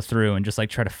would just go through and just like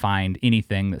try to find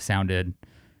anything that sounded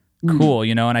cool,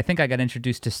 you know. And I think I got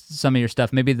introduced to some of your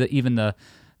stuff, maybe even the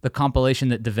compilation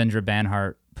that Devendra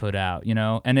Banhart put out, you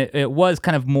know, and it was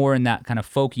kind of more in that kind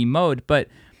of folky mode, but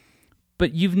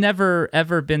you've never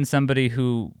ever been somebody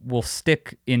who will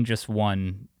stick in just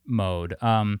one mode.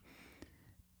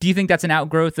 Do you think that's an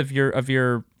outgrowth of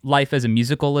your life as a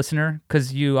musical listener?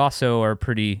 Because you also are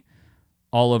pretty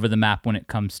all over the map when it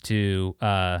comes to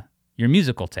your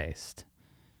musical taste.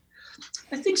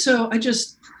 I think so. I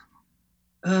just,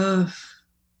 I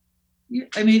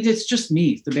mean, it's just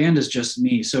me. The band is just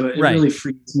me, so it really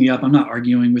frees me up. I'm not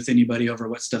arguing with anybody over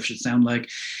what stuff should sound like,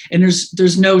 and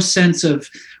there's no sense of,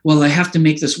 well, I have to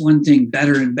make this one thing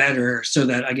better and better so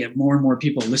that I get more and more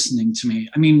people listening to me.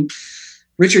 I mean,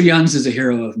 Richard Youngs is a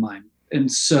hero of mine, and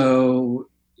so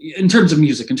in terms of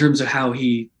music, in terms of how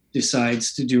he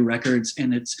decides to do records,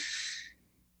 and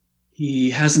he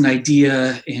has an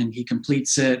idea and he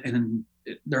completes it, and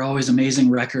they're always amazing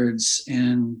records.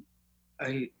 And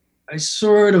I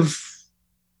sort of,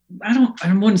 I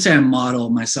wouldn't say I model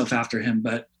myself after him,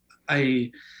 but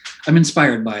I'm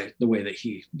inspired by the way that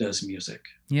he does music.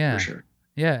 Yeah, for sure.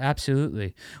 Yeah,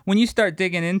 absolutely. When you start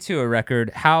digging into a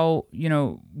record, how, you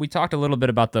know, we talked a little bit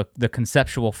about the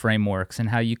conceptual frameworks and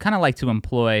how you kind of like to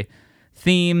employ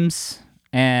themes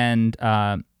and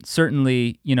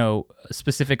certainly, you know,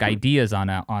 specific ideas on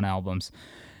albums.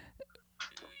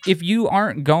 If you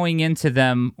aren't going into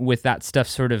them with that stuff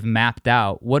sort of mapped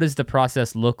out, what does the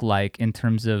process look like in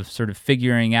terms of sort of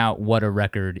figuring out what a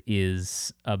record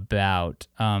is about?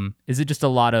 Is it just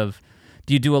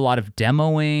do you do a lot of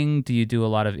demoing? Do you do a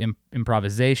lot of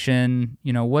improvisation?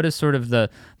 You know, what is sort of the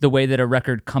way that a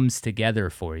record comes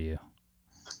together for you?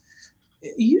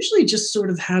 You usually just sort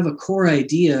of have a core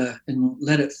idea and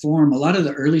let it form. A lot of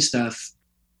the early stuff,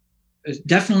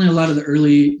 definitely a lot of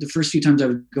the first few times I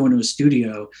would go into a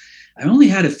studio, I only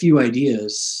had a few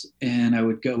ideas, and I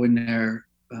would go in there,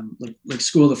 like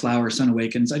School of the Flower, Sun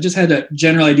Awakens. I just had a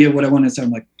general idea of what I wanted to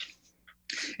sound like,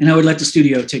 and I would let the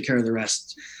studio take care of the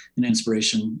rest, and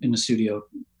inspiration in the studio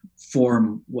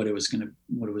form what it was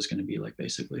gonna be like,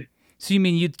 basically. So you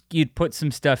mean you'd put some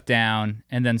stuff down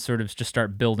and then sort of just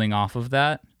start building off of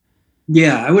that?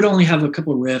 Yeah, I would only have a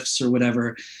couple riffs or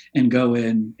whatever and go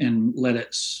in and let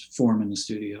it form in the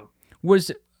studio.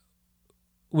 Was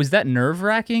that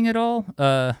nerve-wracking at all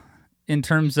in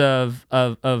terms of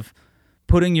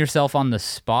putting yourself on the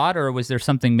spot, or was there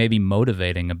something maybe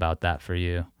motivating about that for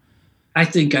you? I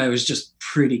think I was just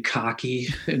pretty cocky,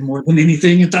 and more than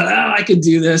anything, I thought, I could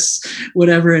do this,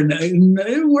 whatever. And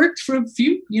it worked for a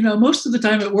few, you know, most of the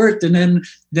time it worked. And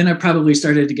then I probably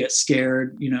started to get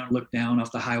scared, you know, look down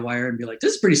off the high wire and be like,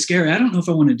 this is pretty scary. I don't know if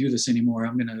I want to do this anymore.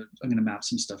 I'm going to map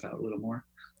some stuff out a little more.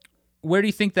 Where do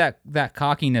you think that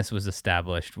cockiness was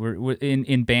established? Were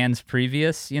in bands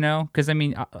previous, you know? Because I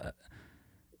mean,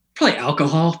 probably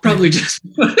alcohol, probably just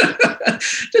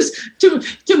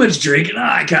too much drinking.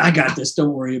 I got this.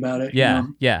 Don't worry about it. Yeah,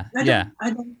 you know?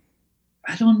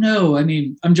 I don't know. I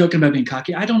mean, I'm joking about being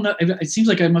cocky. I don't know. It seems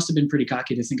like I must have been pretty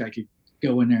cocky to think I could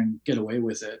go in there and get away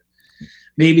with it.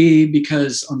 Maybe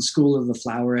because on School of the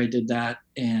Flower, I did that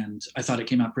and I thought it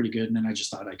came out pretty good. And then I just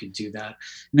thought I could do that.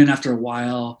 And then after a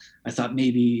while, I thought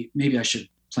maybe I should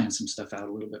plan some stuff out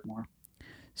a little bit more.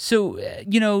 So,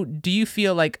 do you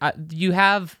feel like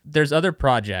there's other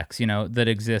projects, that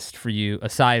exist for you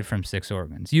aside from Six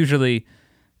Organs, usually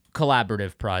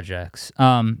collaborative projects.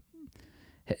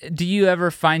 Do you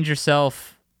ever find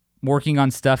yourself working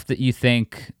on stuff that you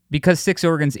think, because Six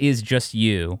Organs is just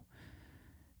you,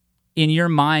 in your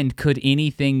mind, could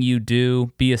anything you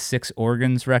do be a Six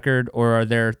Organs record? Or are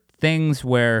there things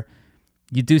where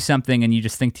you do something and you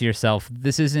just think to yourself,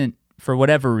 this isn't, for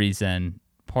whatever reason,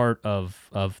 part of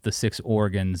the Six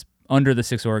Organs, under the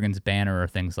Six Organs banner, or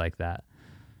things like that?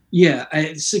 Yeah,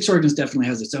 Six Organs definitely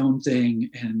has its own thing.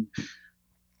 And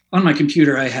on my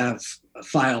computer, I have a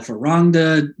file for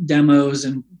Rangda demos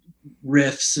and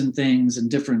riffs and things and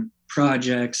different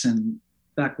projects. And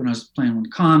back when I was playing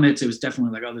with Comets, it was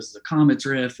definitely like, oh, this is a Comets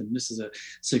riff and this is a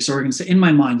Six Organs. In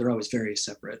my mind, they're always very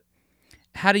separate.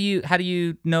 How do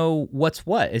you know what's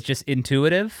what? It's just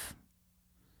intuitive?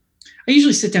 I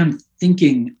usually sit down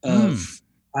thinking of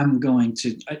I'm going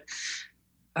to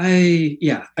I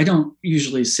don't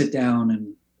usually sit down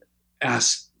and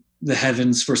ask the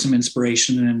heavens for some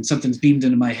inspiration, and something's beamed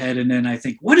into my head, and then I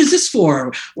think, what is this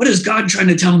for? What is God trying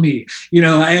to tell me?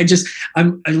 I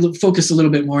focus a little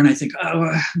bit more, and I think,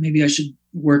 oh, maybe I should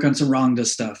work on some Rangda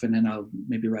stuff, and then I'll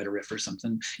maybe write a riff or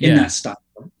something in that style.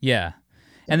 Yeah.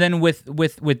 And then with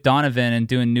Donovan and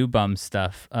doing New Bum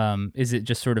stuff, is it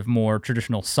just sort of more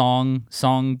traditional song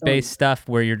based stuff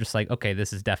where you're just like, okay,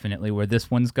 this is definitely where this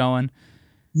one's going?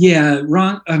 Yeah,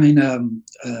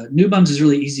 New Bums is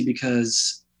really easy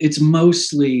because it's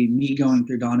mostly me going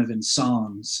through Donovan's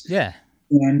songs. Yeah.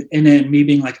 And then me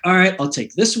being like, all right, I'll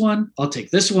take this one, I'll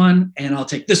take this one, and I'll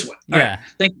take this one. All right,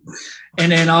 thank you.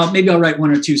 And then I'll write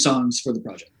one or two songs for the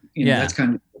project. That's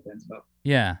kind of what it's about.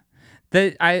 Yeah.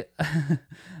 The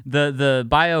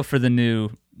bio for the New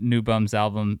Bums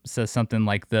album says something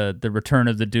like the return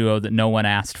of the duo that no one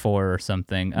asked for, or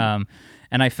something.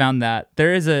 And I found that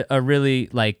there is a really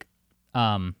like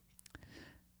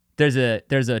there's a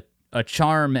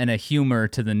charm and a humor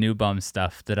to the New Bum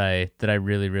stuff that I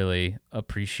really, really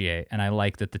appreciate. And I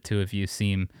like that the two of you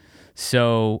seem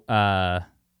so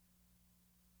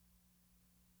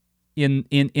in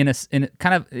a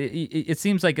kind of, it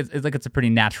seems like it's a pretty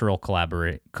natural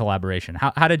collaboration.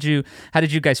 How did you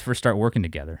guys first start working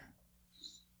together?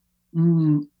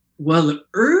 Well, the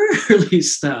early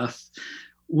stuff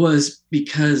was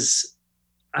because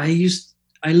I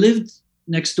lived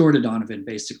next door to Donovan,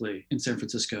 basically, in San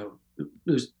Francisco.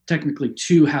 There's technically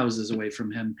 2 houses away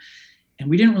from him, and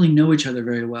we didn't really know each other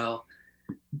very well.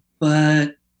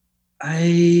 But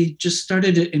I just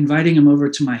started inviting him over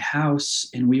to my house,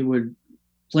 and we would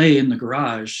play in the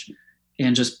garage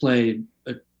and just play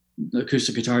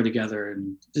acoustic guitar together.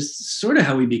 And this is sort of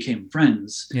how we became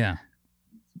friends. Yeah.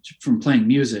 From playing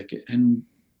music, and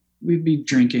we'd be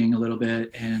drinking a little bit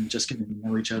and just getting to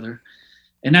know each other.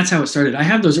 And that's how it started. I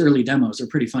have those early demos. They're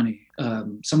pretty funny.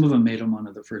 Some of them made them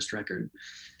onto the first record.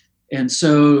 And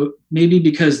so maybe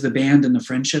because the band and the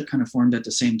friendship kind of formed at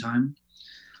the same time,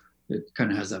 it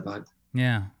kind of has that vibe.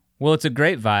 Yeah. Well, it's a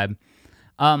great vibe.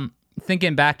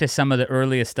 Thinking back to some of the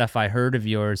earliest stuff I heard of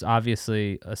yours,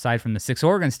 obviously, aside from the Six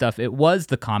Organ stuff, it was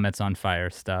the Comets on Fire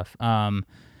stuff.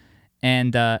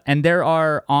 And there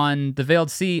are, on The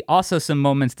Veiled Sea, also some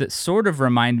moments that sort of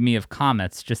remind me of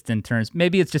Comets, just in terms,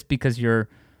 maybe it's just because you're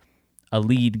a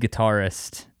lead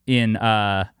guitarist in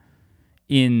the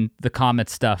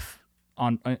Comets stuff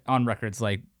on records.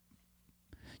 Like,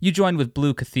 you joined with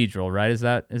Blue Cathedral, right? Is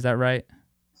that right?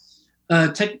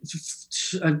 I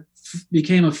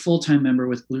became a full-time member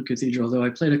with Blue Cathedral, though I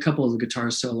played a couple of the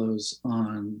guitar solos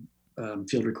on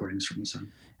field recordings from the song.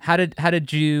 How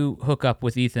did you hook up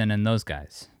with Ethan and those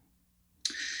guys?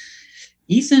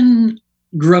 Ethan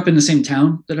grew up in the same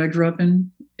town that I grew up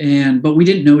in, but we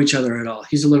didn't know each other at all.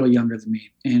 He's a little younger than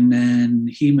me. And then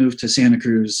he moved to Santa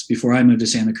Cruz before I moved to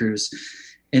Santa Cruz.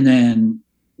 And then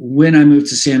when I moved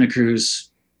to Santa Cruz,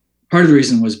 part of the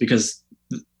reason was because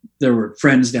there were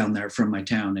friends down there from my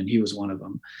town, and he was one of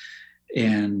them.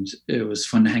 And it was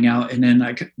fun to hang out. And then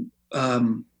I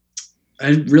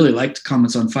really liked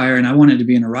Comets on Fire, and I wanted to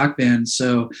be in a rock band.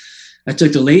 So I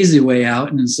took the lazy way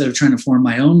out, and instead of trying to form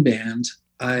my own band,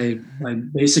 I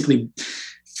basically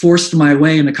forced my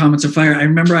way into Comets on Fire. I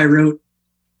remember I wrote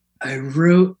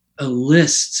a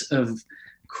list of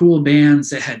cool bands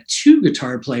that had 2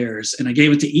 guitar players, and I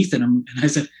gave it to Ethan, and I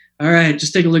said, all right,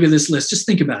 just take a look at this list. Just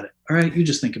think about it. All right, you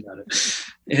just think about it.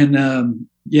 And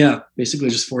basically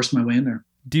just forced my way in there.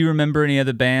 Do you remember any of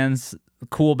the bands,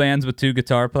 cool bands with 2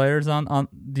 guitar players on?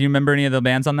 Do you remember any of the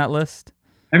bands on that list?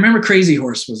 I remember Crazy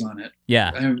Horse was on it. Yeah.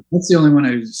 That's the only one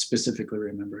I specifically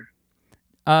remember.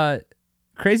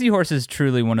 Crazy Horse is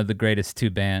truly one of the greatest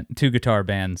two guitar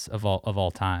bands of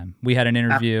all time. We had an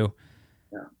interview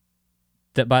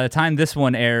that by the time this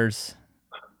one airs,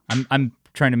 I'm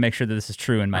trying to make sure that this is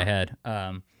true in my head.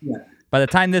 By the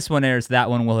time this one airs,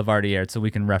 that one will have already aired, so we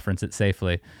can reference it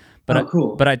safely. But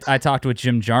cool. But I talked with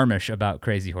Jim Jarmusch about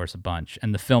Crazy Horse a bunch,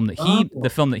 and the film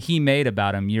that he made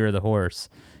about him, Year of the Horse,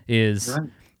 is,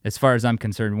 as far as I'm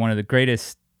concerned, one of the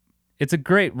greatest. It's a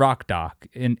great rock doc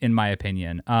in my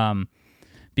opinion,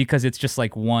 because it's just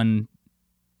like one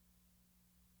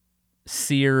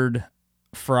seared,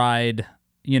 fried,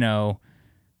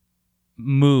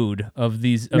 mood of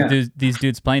these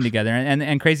dudes playing together,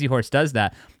 and Crazy Horse does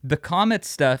that. The Comet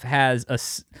stuff has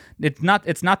it's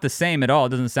not the same at all. It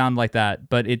doesn't sound like that,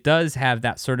 but it does have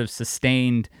that sort of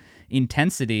sustained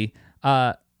intensity.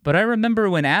 But I remember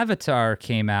when Avatar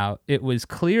came out, it was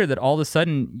clear that all of a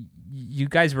sudden you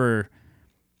guys were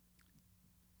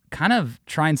kind of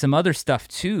trying some other stuff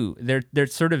too. There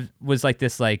sort of was like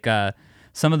this, like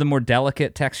some of the more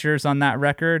delicate textures on that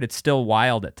record. It's still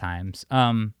wild at times.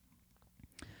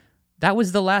 That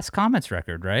was the last Comets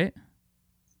record, right?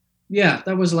 Yeah,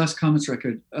 that was the last Comets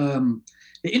record. The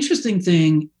interesting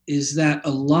thing is that a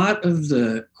lot of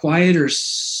the quieter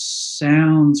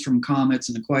sounds from Comets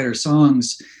and the quieter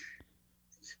songs,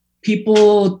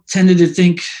 people tended to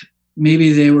think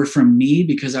maybe they were from me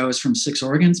because I was from Six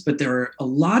Organs, but a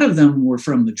lot of them were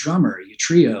from the drummer,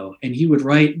 Utrio, and he would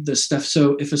write the stuff.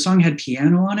 So if a song had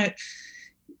piano on it,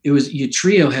 it was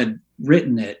Utrio had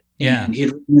written it. Yeah. And he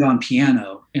had written it on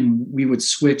piano, and we would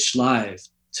switch live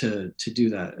to do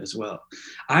that as well.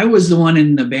 I was the one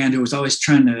in the band who was always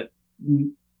trying to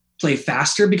play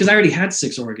faster because I already had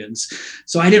six organs.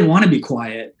 So I didn't want to be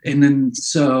quiet. And then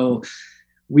so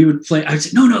we would play, I would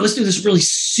say, no, let's do this really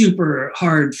super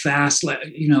hard, fast.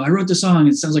 I wrote the song,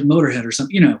 it sounds like Motorhead or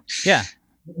something, Yeah.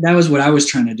 That was what I was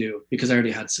trying to do because I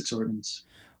already had six organs.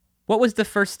 What was the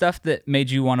first stuff that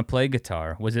made you want to play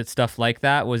guitar? Was it stuff like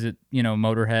that? Was it,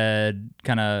 Motorhead,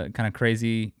 kind of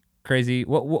crazy?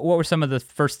 What were some of the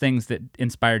first things that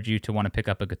inspired you to want to pick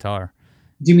up a guitar?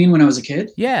 Do you mean when I was a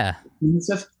kid? Yeah.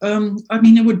 Stuff.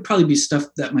 It would probably be stuff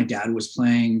that my dad was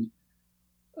playing.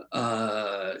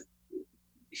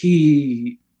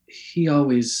 He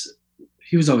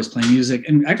was always playing music,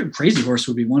 and actually Crazy Horse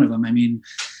would be one of them.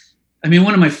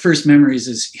 One of my first memories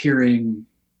is hearing,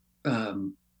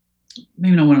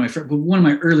 maybe not one of my first, but one of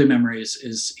my early memories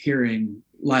is hearing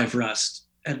Live Rust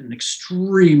at an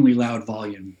extremely loud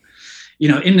volume.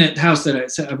 In that house that I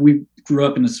said, we grew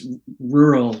up in this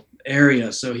rural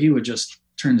area, so he would just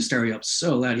turn the stereo up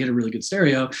so loud. He had a really good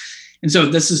stereo, and so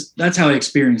that's how I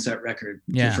experienced that record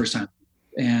for the first time.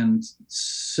 And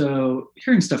so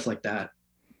hearing stuff like that,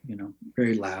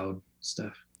 very loud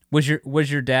stuff. Was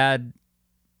your dad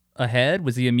ahead?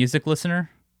 Was he a music listener?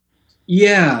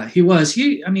 Yeah, he was.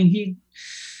 He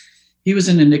was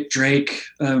into Nick Drake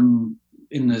in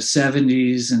the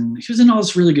 70s, and he was in all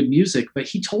this really good music, but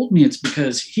he told me it's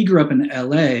because he grew up in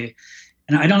LA,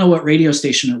 and I don't know what radio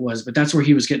station it was, but that's where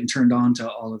he was getting turned on to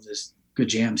all of this good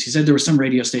jams. He said there was some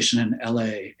radio station in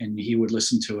LA and he would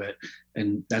listen to it,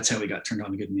 and that's how he got turned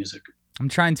on to good music. I'm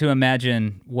trying to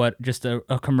imagine what just a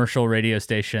commercial radio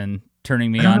station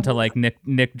turning me on to like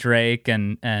Nick Drake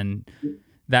and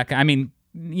that guy.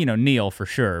 Neil for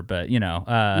sure, but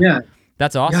yeah,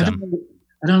 that's awesome. Yeah,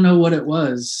 I don't know what it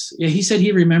was. Yeah, he said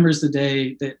he remembers the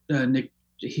day that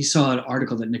he saw an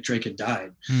article that Nick Drake had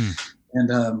died,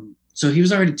 and so he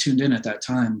was already tuned in at that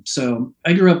time. So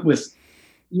I grew up with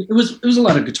it was a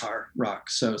lot of guitar rock,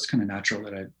 so it's kind of natural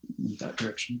that I went that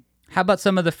direction. How about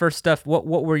some of the first stuff?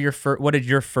 What did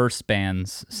your first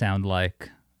bands sound like?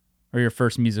 Or your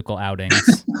first musical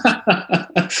outings?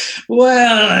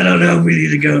 Well, I don't know if we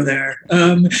need to go there.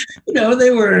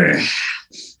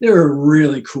 They were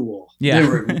really cool. Yeah, they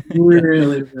were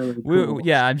really, really cool.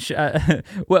 I'm sure.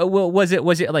 Well, was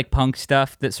it like punk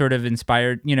stuff that sort of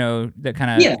inspired? That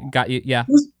kind of got you. Yeah, it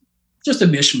was just a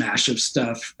mishmash of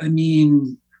stuff.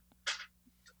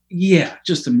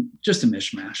 Just a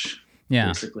mishmash. Yeah,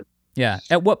 basically. Yeah.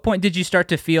 At what point did you start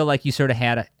to feel like you sort of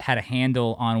had a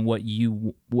handle on what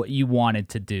you wanted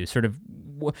to do? Sort of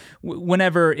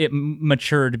whenever it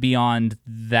matured beyond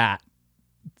that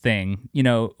thing,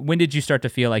 when did you start to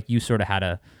feel like you sort of had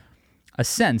a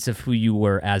sense of who you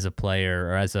were as a player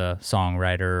or as a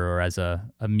songwriter or as a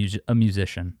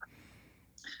musician?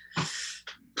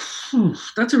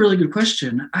 That's a really good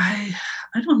question. I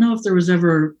don't know if there was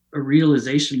ever a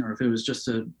realization or if it was just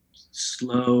a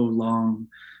slow, long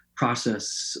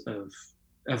process of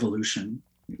evolution,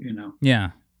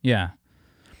 Yeah.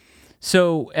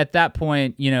 So at that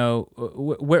point,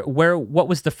 what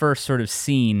was the first sort of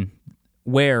scene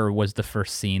where was the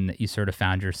first scene that you sort of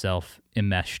found yourself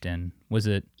enmeshed in? Was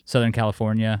it Southern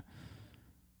California?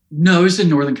 No, it was in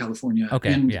Northern California.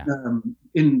 Okay, and, yeah.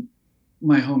 In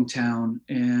my hometown,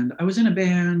 and I was in a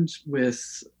band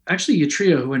with actually a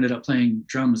trio who ended up playing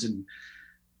drums in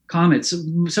Comet.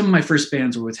 Some of my first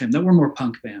bands were with him that were more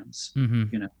punk bands,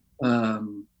 Mm-hmm.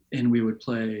 And we would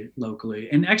play locally.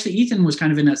 And actually, Ethan was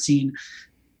kind of in that scene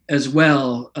as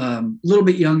well, a little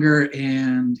bit younger,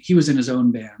 and he was in his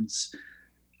own bands.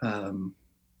 There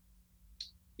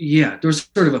was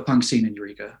sort of a punk scene in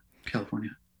Eureka, California.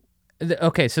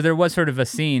 Okay, so there was sort of a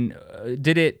scene.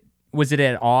 Was it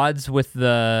at odds with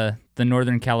the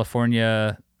Northern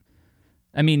California?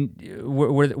 I mean,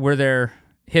 were there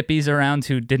hippies around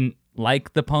who didn't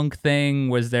like the punk thing?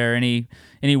 Was there any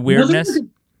weirdness?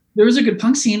 There was a good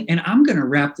punk scene, and I'm going to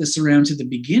wrap this around to the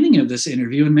beginning of this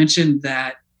interview and mention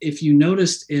that if you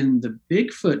noticed in the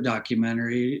Bigfoot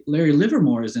documentary, Larry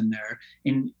Livermore is in there,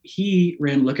 and he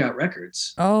ran Lookout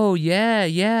Records. Oh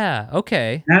yeah,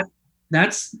 okay.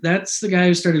 That's the guy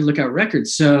who started Lookout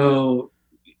Records. So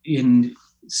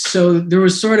there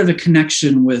was sort of a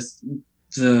connection with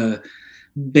the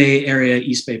Bay Area,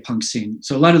 East Bay punk scene.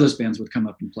 So a lot of those bands would come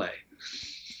up and play.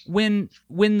 When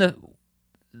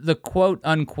the quote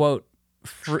unquote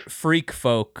freak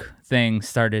folk thing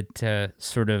started to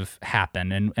sort of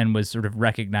happen and was sort of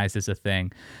recognized as a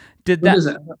thing, did that? What is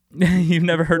that? You've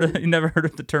never heard of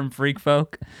the term freak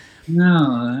folk?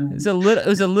 No. It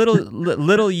was a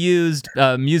little used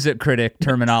music critic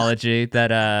terminology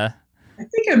that I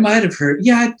think I might have heard.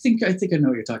 Yeah, I think I know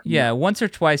what you're talking about. Yeah, once or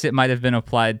twice it might have been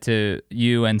applied to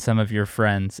you and some of your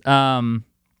friends.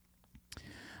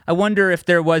 I wonder if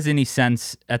there was any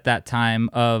sense at that time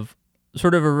of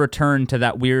sort of a return to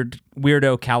that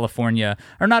weirdo California,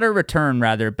 or not a return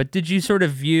rather, but did you sort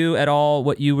of view at all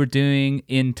what you were doing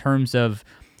in terms of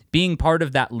being part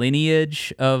of that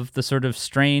lineage of the sort of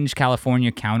strange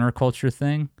California counterculture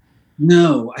thing?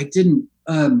 No, I didn't.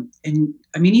 And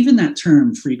I mean, even that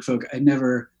term freak folk,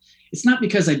 it's not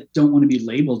because I don't want to be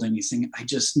labeled anything. I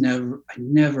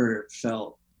never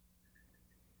felt,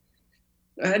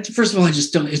 first of all, I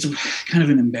just don't, it's kind of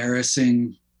an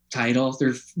embarrassing title.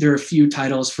 There are a few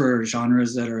titles for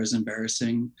genres that are as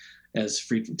embarrassing as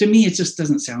freak. To me, it just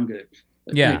doesn't sound good.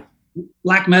 Yeah. Like,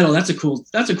 black metal, that's a cool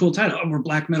title. Oh, we're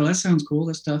black metal. That sounds cool.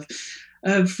 That's tough.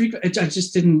 Freak, I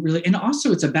just didn't really, and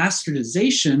also it's a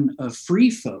bastardization of free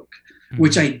folk,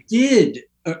 which I did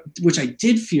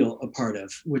feel a part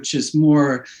of, which is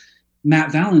more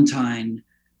Matt Valentine.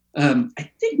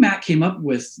 I think Matt came up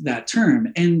with that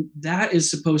term, and that is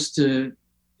supposed to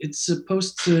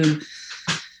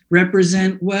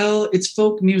represent, well, it's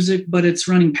folk music, but it's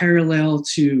running parallel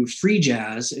to free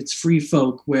jazz. It's free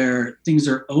folk where things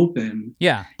are open.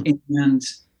 Yeah.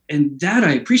 And that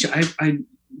I appreciate.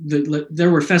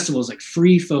 There were festivals like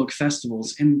free folk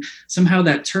festivals, and somehow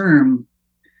that term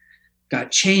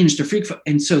got changed to freak folk.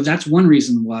 And so that's one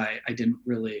reason why I didn't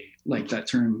really like that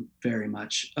term very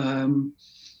much.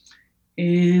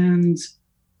 And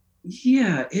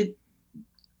yeah,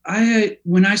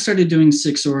 when I started doing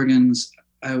Six Organs,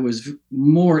 I was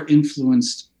more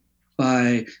influenced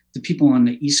by the people on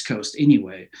the East Coast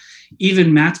anyway.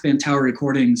 Even Matt's band Tower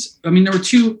Recordings. I mean, there were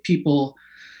two people,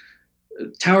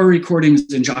 Tower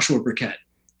Recordings and Joshua Burkett,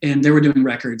 and they were doing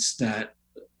records that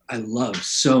I loved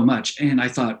so much. And I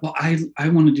thought, well, I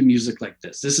want to do music like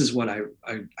this. This is what I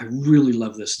really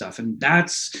love this stuff. And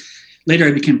that's, later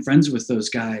I became friends with those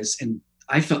guys, and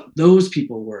I felt those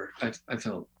people were, I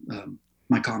felt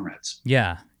my comrades.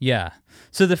 Yeah.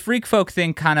 So the freak folk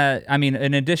thing kind of, I mean,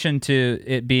 in addition to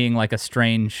it being like a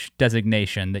strange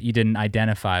designation that you didn't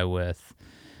identify with,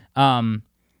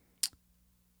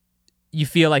 you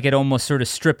feel like it almost sort of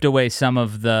stripped away some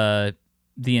of the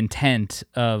intent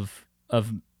of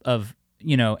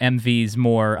MV's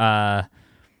more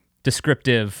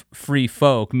descriptive free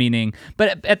folk, meaning,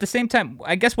 but at the same time,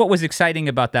 I guess what was exciting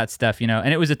about that stuff,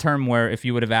 and it was a term where if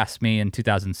you would have asked me in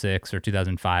 2006 or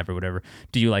 2005 or whatever,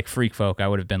 do you like freak folk? I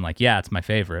would have been like, yeah, it's my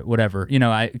favorite, whatever,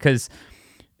 because.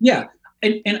 Yeah.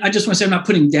 And I just want to say, I'm not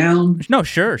putting down. No,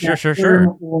 sure.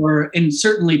 And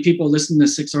certainly people listen to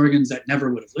Six Organs that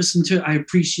never would have listened to it. I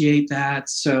appreciate that.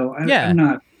 So I'm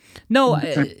not. No,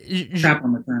 crap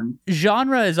on the term.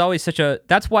 Genre is always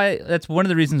that's one of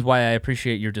the reasons why I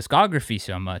appreciate your discography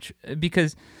so much,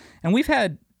 because, and we've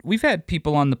had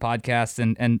people on the podcast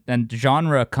and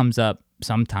genre comes up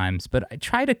sometimes, but I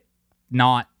try to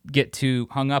not get too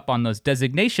hung up on those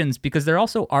designations because they're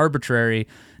also arbitrary.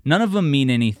 None of them mean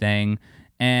anything.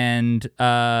 And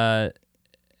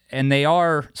they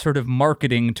are sort of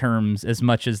marketing terms as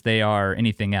much as they are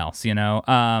anything else,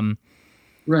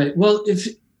 Right. Well,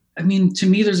 I mean, to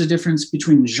me, there's a difference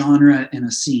between genre and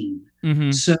a scene.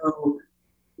 Mm-hmm. So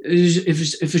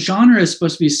if a genre is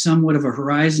supposed to be somewhat of a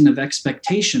horizon of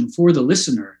expectation for the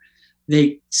listener,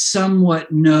 they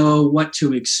somewhat know what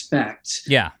to expect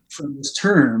from this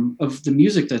term of the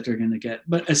music that they're going to get.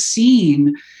 But a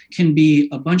scene can be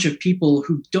a bunch of people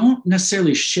who don't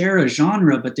necessarily share a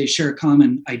genre, but they share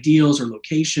common ideals or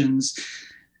locations.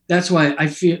 That's why I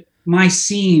feel my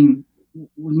scene,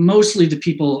 mostly the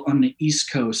people on the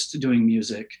East Coast doing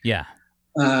music. Yeah.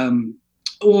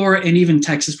 And even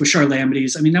Texas with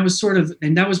Charlambides. I mean, that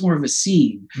was more of a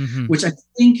scene, which I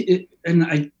think, and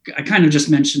I kind of just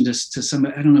mentioned this to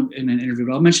somebody, I don't know, in an interview,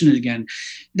 but I'll mention it again.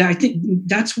 That I think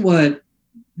that's what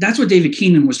David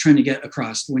Keenan was trying to get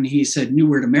across when he said New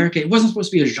Word America. It wasn't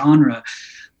supposed to be a genre,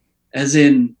 as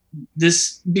in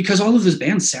this, because all of his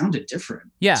bands sounded different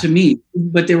to me,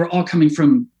 but they were all coming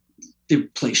from, they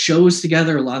play shows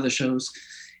together, a lot of the shows,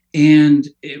 and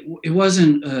it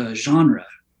wasn't a genre.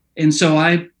 And so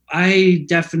I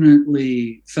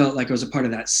definitely felt like I was a part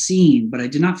of that scene, but I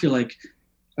did not feel like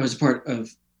I was a part of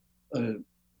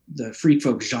the freak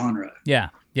folk genre. Yeah.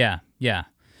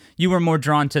 You were more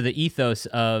drawn to the ethos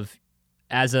of,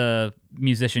 as a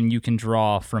musician, you can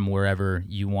draw from wherever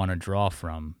you want to draw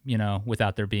from,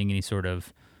 without there being any sort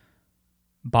of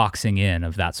boxing in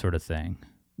of that sort of thing.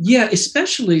 Yeah,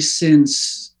 especially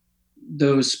since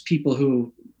those people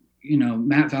who,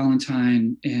 Matt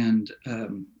Valentine and,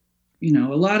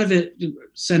 a lot of it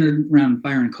centered around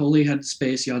Byron Coley had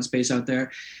space, Yod Space out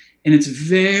there. And it's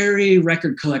very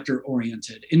record collector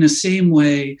oriented in the same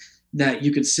way that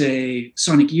you could say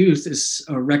Sonic Youth is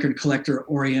a record collector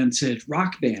oriented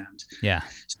rock band. Yeah.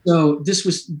 So this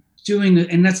was doing,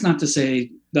 and that's not to say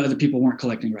the other people weren't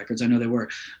collecting records. I know they were,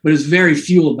 but it's very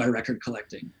fueled by record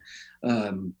collecting.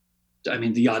 I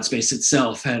mean, the Yod Space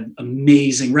itself had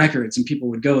amazing records, and people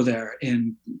would go there.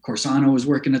 And Corsano was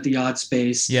working at the Yod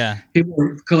Space. Yeah, people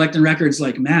were collecting records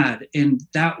like mad, and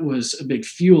that was a big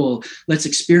fuel. Let's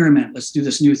experiment. Let's do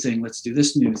this new thing. Let's do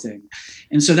this new thing.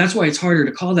 And so that's why it's harder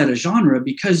to call that a genre,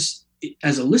 because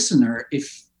as a listener,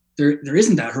 if there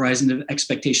isn't that horizon of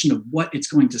expectation of what it's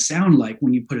going to sound like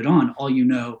when you put it on, all you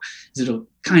know is it'll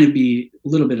kind of be a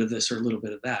little bit of this or a little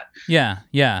bit of that.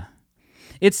 Yeah.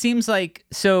 It seems like,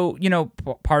 so,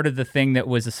 part of the thing that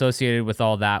was associated with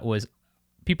all that was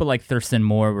people like Thurston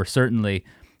Moore were certainly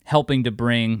helping to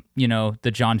bring,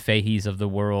 the John Fahey's of the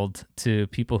world to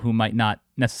people who might not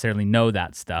necessarily know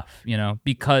that stuff,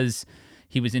 because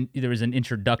there was an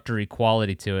introductory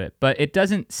quality to it. But it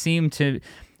doesn't seem to,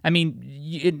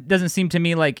 it doesn't seem to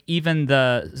me like even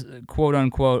the quote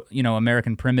unquote,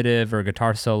 American Primitive or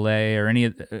Guitar Soleil or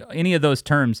any of those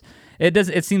terms,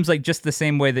 it seems like just the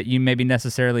same way that you maybe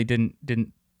necessarily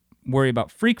didn't worry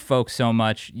about freak folk so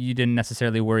much, you didn't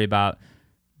necessarily worry about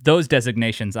those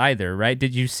designations either, right?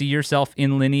 Did you see yourself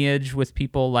in lineage with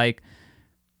people like,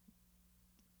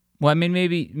 well, I mean,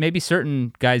 maybe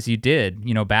certain guys you did,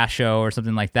 Basho or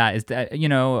something like that. Is that,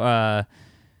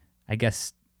 I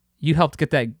guess you helped get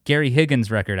that Gary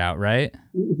Higgins record out, right?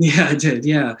 Yeah, I did.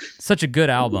 Yeah. Such a good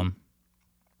album.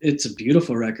 It's a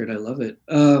beautiful record. I love it.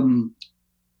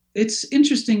 It's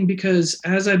interesting because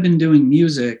as I've been doing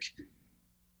music,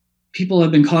 people have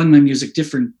been calling my music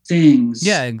different things.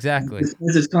 Yeah, exactly.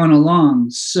 As it's gone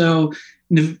along. So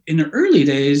in the early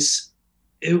days,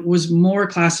 it was more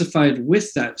classified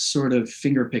with that sort of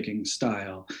finger-picking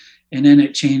style. And then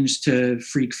it changed to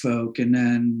freak folk, and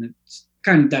then it's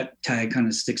kind of that tag kind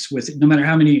of sticks with it. No matter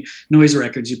how many noise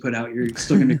records you put out, you're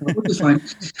still going to be which is fine.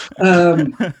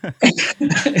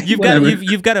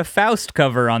 You've got a Faust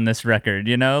cover on this record,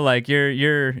 like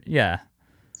you're yeah.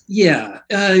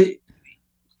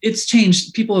 It's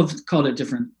changed. People have called it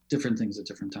different things at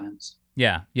different times.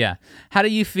 Yeah. How do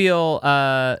you feel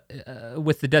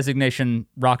with the designation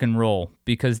rock and roll?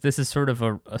 Because this is sort of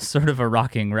a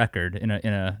rocking record in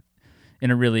a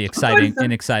really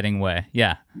exciting way.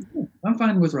 Yeah. I'm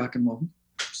fine with rock and roll.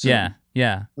 So yeah.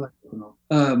 I like rock and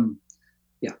roll.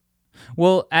 Yeah.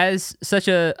 Well, as such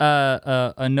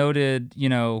a noted,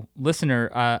 listener,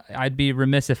 I'd be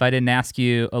remiss if I didn't ask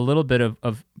you a little bit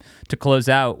of to close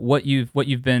out what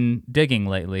you've been digging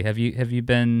lately. Have you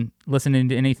been listening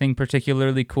to anything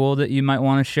particularly cool that you might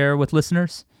want to share with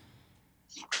listeners?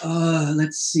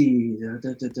 Let's see.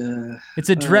 It's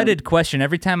a dreaded question.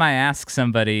 Every time I ask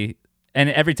somebody, and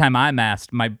every time I'm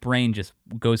asked, my brain just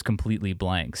goes completely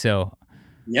blank. So,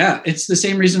 yeah, it's the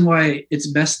same reason why it's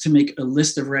best to make a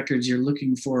list of records you're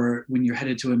looking for when you're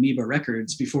headed to Amoeba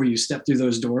Records before you step through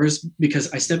those doors. Because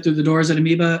I stepped through the doors at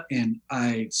Amoeba and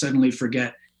I suddenly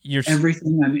forget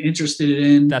everything I'm interested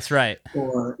in. That's right.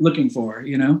 Or looking for,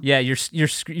 Yeah, you're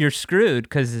screwed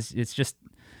because it's just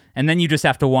and then you just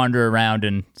have to wander around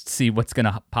and see what's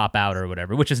gonna pop out or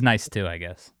whatever, which is nice too, I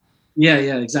guess. Yeah,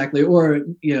 exactly. Or,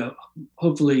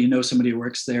 hopefully somebody who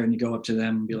works there and you go up to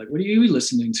them and be like, what are you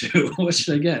listening to? What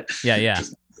should I get? Yeah. It's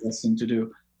the best thing to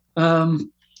do.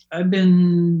 I've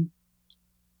been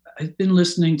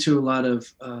listening to a lot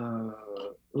of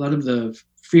the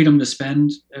Freedom to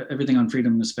Spend, everything on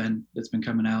Freedom to Spend that's been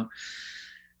coming out.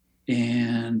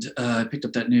 And I picked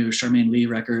up that new Charmaine Lee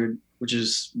record, which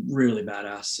is really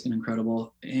badass and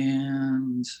incredible.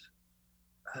 And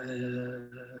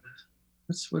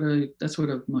that's what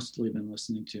I've mostly been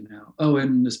listening to now. Oh,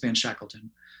 and this band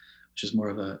Shackleton, which is more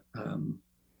of a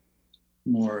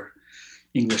more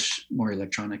English, more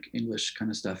electronic English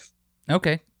kind of stuff.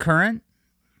 Okay, current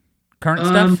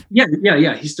stuff. Yeah.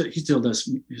 He still does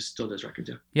records.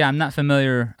 Yeah. Yeah, I'm not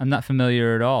familiar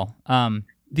at all.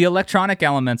 The electronic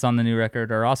elements on the new record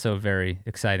are also very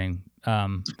exciting.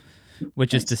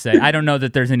 Which is to say, I don't know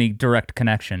that there's any direct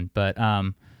connection, but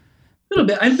a little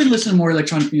bit. I've been listening to more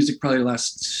electronic music probably the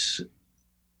last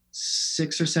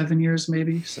 6 or 7 years,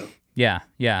 maybe. So yeah.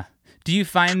 Do you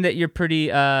find that you're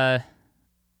pretty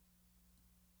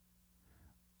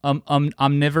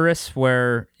omnivorous,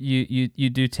 where you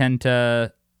do tend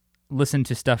to listen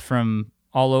to stuff from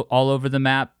all over the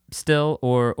map still,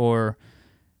 or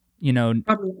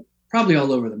probably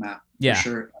all over the map. Yeah, for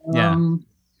sure. Yeah.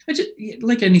 I just,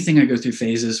 like anything, I go through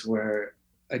phases where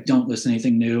I don't listen to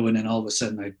anything new, and then all of a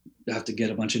sudden I have to get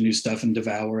a bunch of new stuff and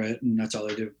devour it, and that's all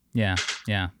I do. Yeah.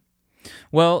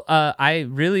 Well, I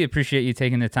really appreciate you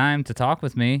taking the time to talk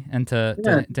with me and to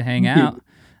hang out.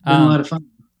 It's been a lot of fun.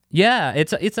 Yeah,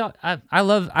 I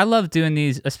love doing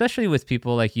these, especially with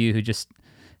people like you who just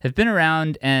have been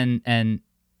around and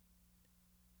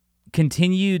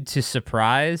continued to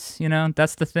surprise.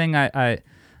 That's the thing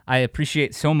I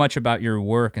appreciate so much about your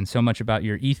work and so much about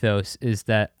your ethos, is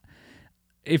that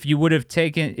if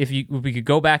we could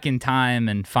go back in time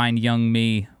and find young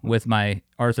me with my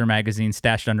Arthur magazine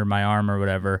stashed under my arm or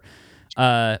whatever,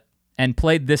 and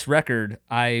played this record,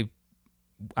 I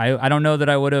don't know that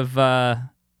I would have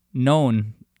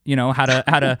known, how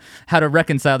to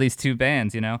reconcile these two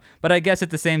bands, But I guess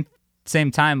at the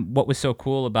same time, what was so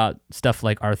cool about stuff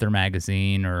like Arthur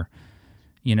magazine or,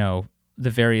 the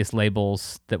various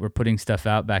labels that were putting stuff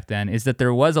out back then, is that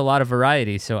there was a lot of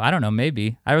variety. So I don't know,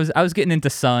 maybe I was getting into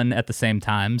Sun at the same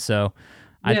time. So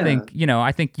I think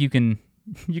you can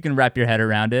wrap your head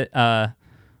around it.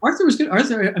 Arthur was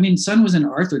good. Sun was in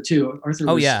Arthur too. Arthur.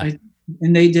 Oh yeah.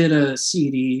 And they did a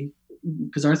CD,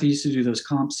 because Arthur used to do those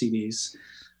comp CDs.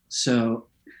 So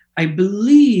I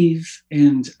believe,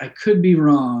 and I could be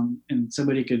wrong, and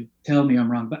somebody could tell me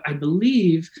I'm wrong, but I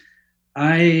believe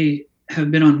I have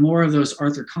been on more of those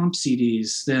Arthur comp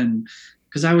CDs than,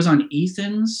 because I was on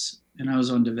Ethan's, and I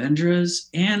was on Devendra's,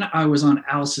 and I was on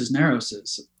Al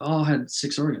Cisneros's. All had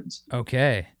 6 organs.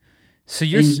 Okay. So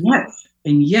you're...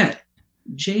 And yet,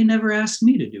 Jay never asked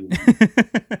me to do one.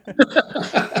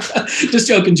 Just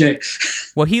joking, Jay.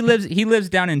 Well, he lives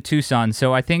down in Tucson,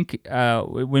 so I think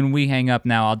when we hang up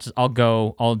now,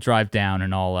 I'll drive down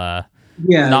and I'll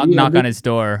knock on his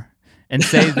door and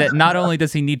say that not only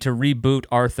does he need to reboot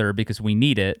Arthur because we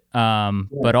need it,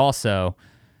 but also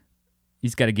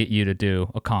he's got to get you to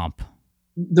do a comp.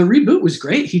 The reboot was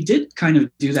great. He did kind of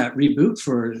do that reboot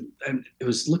and it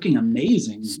was looking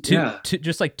amazing.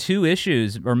 Just like 2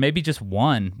 issues, or maybe just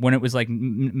 1, when it was like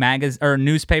or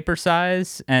newspaper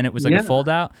size, and it was like a fold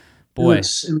out. Boy, it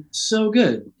was so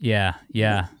good. Yeah.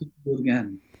 Do it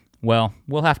again. Well,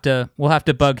 we'll have to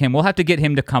bug him. We'll have to get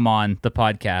him to come on the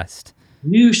podcast.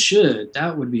 You should.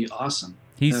 That would be awesome.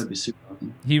 That would be super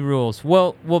awesome. He rules.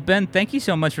 Well, Ben, thank you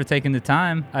so much for taking the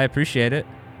time. I appreciate it.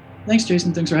 Thanks,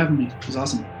 Jason. Thanks for having me. It was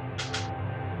awesome.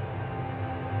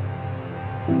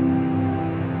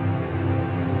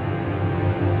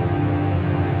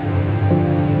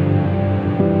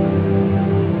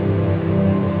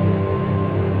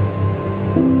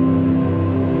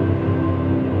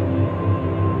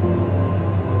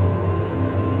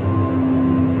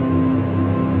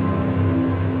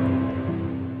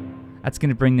 That's going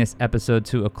to bring this episode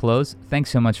to a close.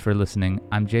 Thanks so much for listening.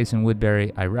 I'm Jason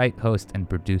Woodbury. I write, host, and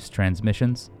produce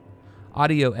Transmissions.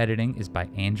 Audio editing is by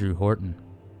Andrew Horton.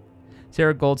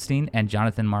 Sarah Goldstein and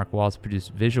Jonathan Mark Walls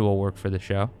produced visual work for the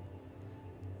show.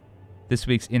 This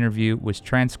week's interview was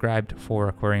transcribed for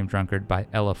Aquarium Drunkard by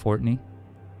Ella Fortney.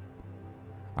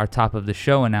 Our top of the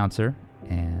show announcer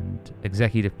and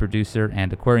executive producer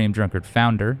and Aquarium Drunkard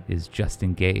founder is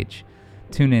Justin Gage.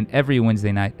 Tune in every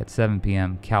Wednesday night at 7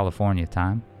 p.m. California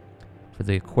time for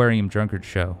the Aquarium Drunkard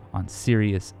Show on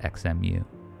Sirius XMU.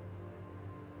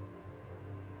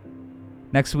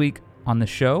 Next week, On the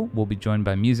show, we'll be joined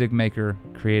by music maker,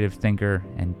 creative thinker,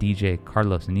 and DJ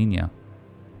Carlos Nino.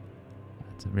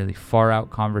 It's a really far-out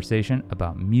conversation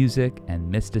about music and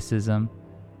mysticism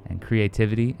and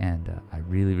creativity, and I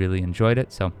really, really enjoyed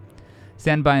it. So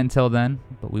stand by until then,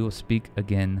 but we will speak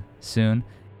again soon.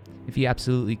 If you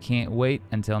absolutely can't wait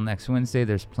until next Wednesday,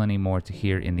 there's plenty more to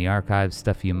hear in the archives,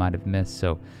 stuff you might have missed.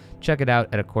 So check it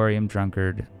out at Aquarium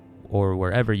Drunkard or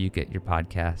wherever you get your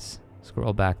podcasts.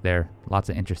 Scroll back there. Lots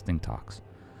of interesting talks.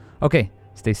 Okay,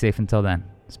 stay safe until then.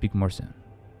 Speak more soon.